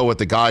got to go with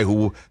the guy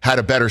who had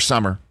a better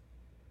summer.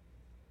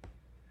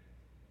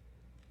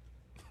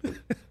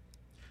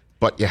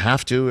 But you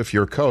have to, if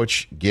you're a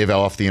coach, give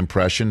off the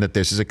impression that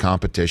this is a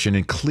competition.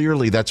 And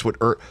clearly that's what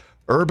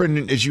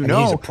Urban, as you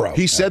know,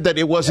 he said that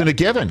it wasn't a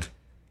given.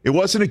 It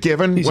wasn't a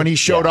given when he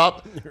showed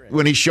up.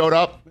 When he showed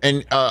up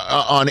and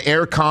on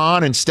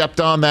AirCon and stepped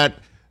on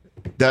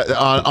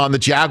on the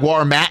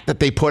Jaguar mat that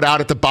they put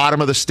out at the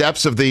bottom of the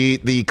steps of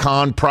the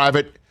Con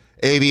private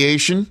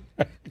aviation.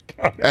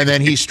 And then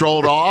he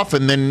strolled off,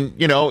 and then,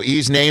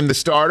 he's named the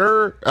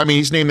starter.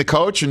 He's named the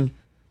coach, and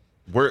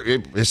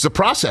it's the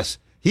process.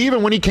 He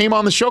even, when he came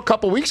on the show a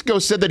couple weeks ago,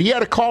 said that he had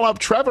to call up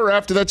Trevor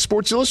after that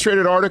Sports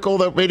Illustrated article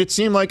that made it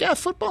seem like,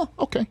 football,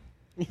 okay.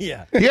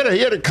 Yeah. He had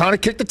to kind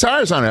of kick the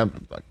tires on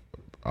him.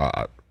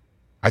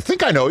 I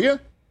think I know you.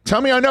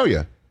 Tell me I know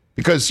you.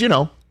 Because,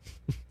 I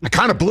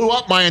kind of blew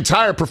up my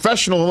entire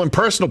professional and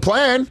personal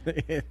plan.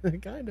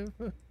 Kind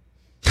of.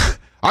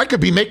 I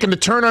could be making the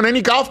turn on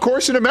any golf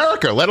course in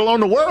America, let alone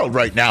the world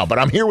right now, but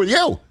I'm here with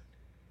you.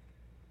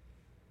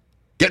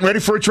 Getting ready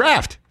for a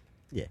draft.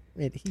 Yeah.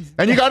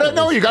 And you got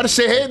to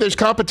say, hey, there's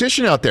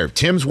competition out there.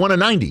 Tim's 1 of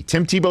 90.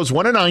 Tim Tebow's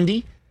 1 of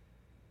 90.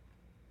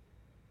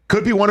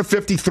 Could be 1 of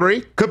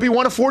 53. Could be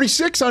 1 of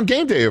 46 on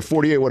game day or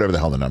 48, whatever the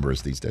hell the number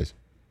is these days.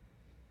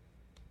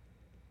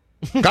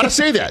 Got to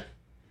say that.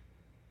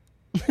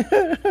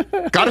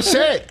 Got to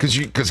say it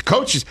because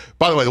coaches.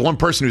 By the way, the one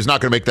person who's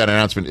not going to make that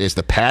announcement is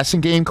the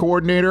passing game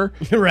coordinator.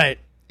 Right.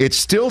 It's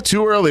still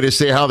too early to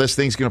say how this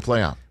thing's going to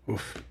play out.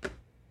 Oof.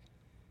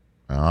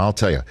 I'll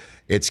tell you,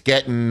 it's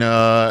getting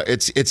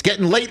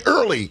late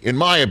early in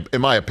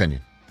my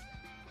opinion.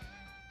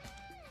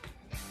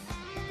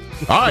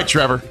 All right,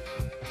 Trevor,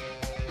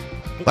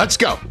 let's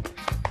go.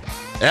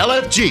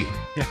 LFG.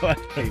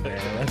 Hey,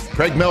 man,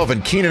 Craig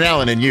Melvin, Keenan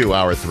Allen, and you.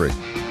 Hour 3.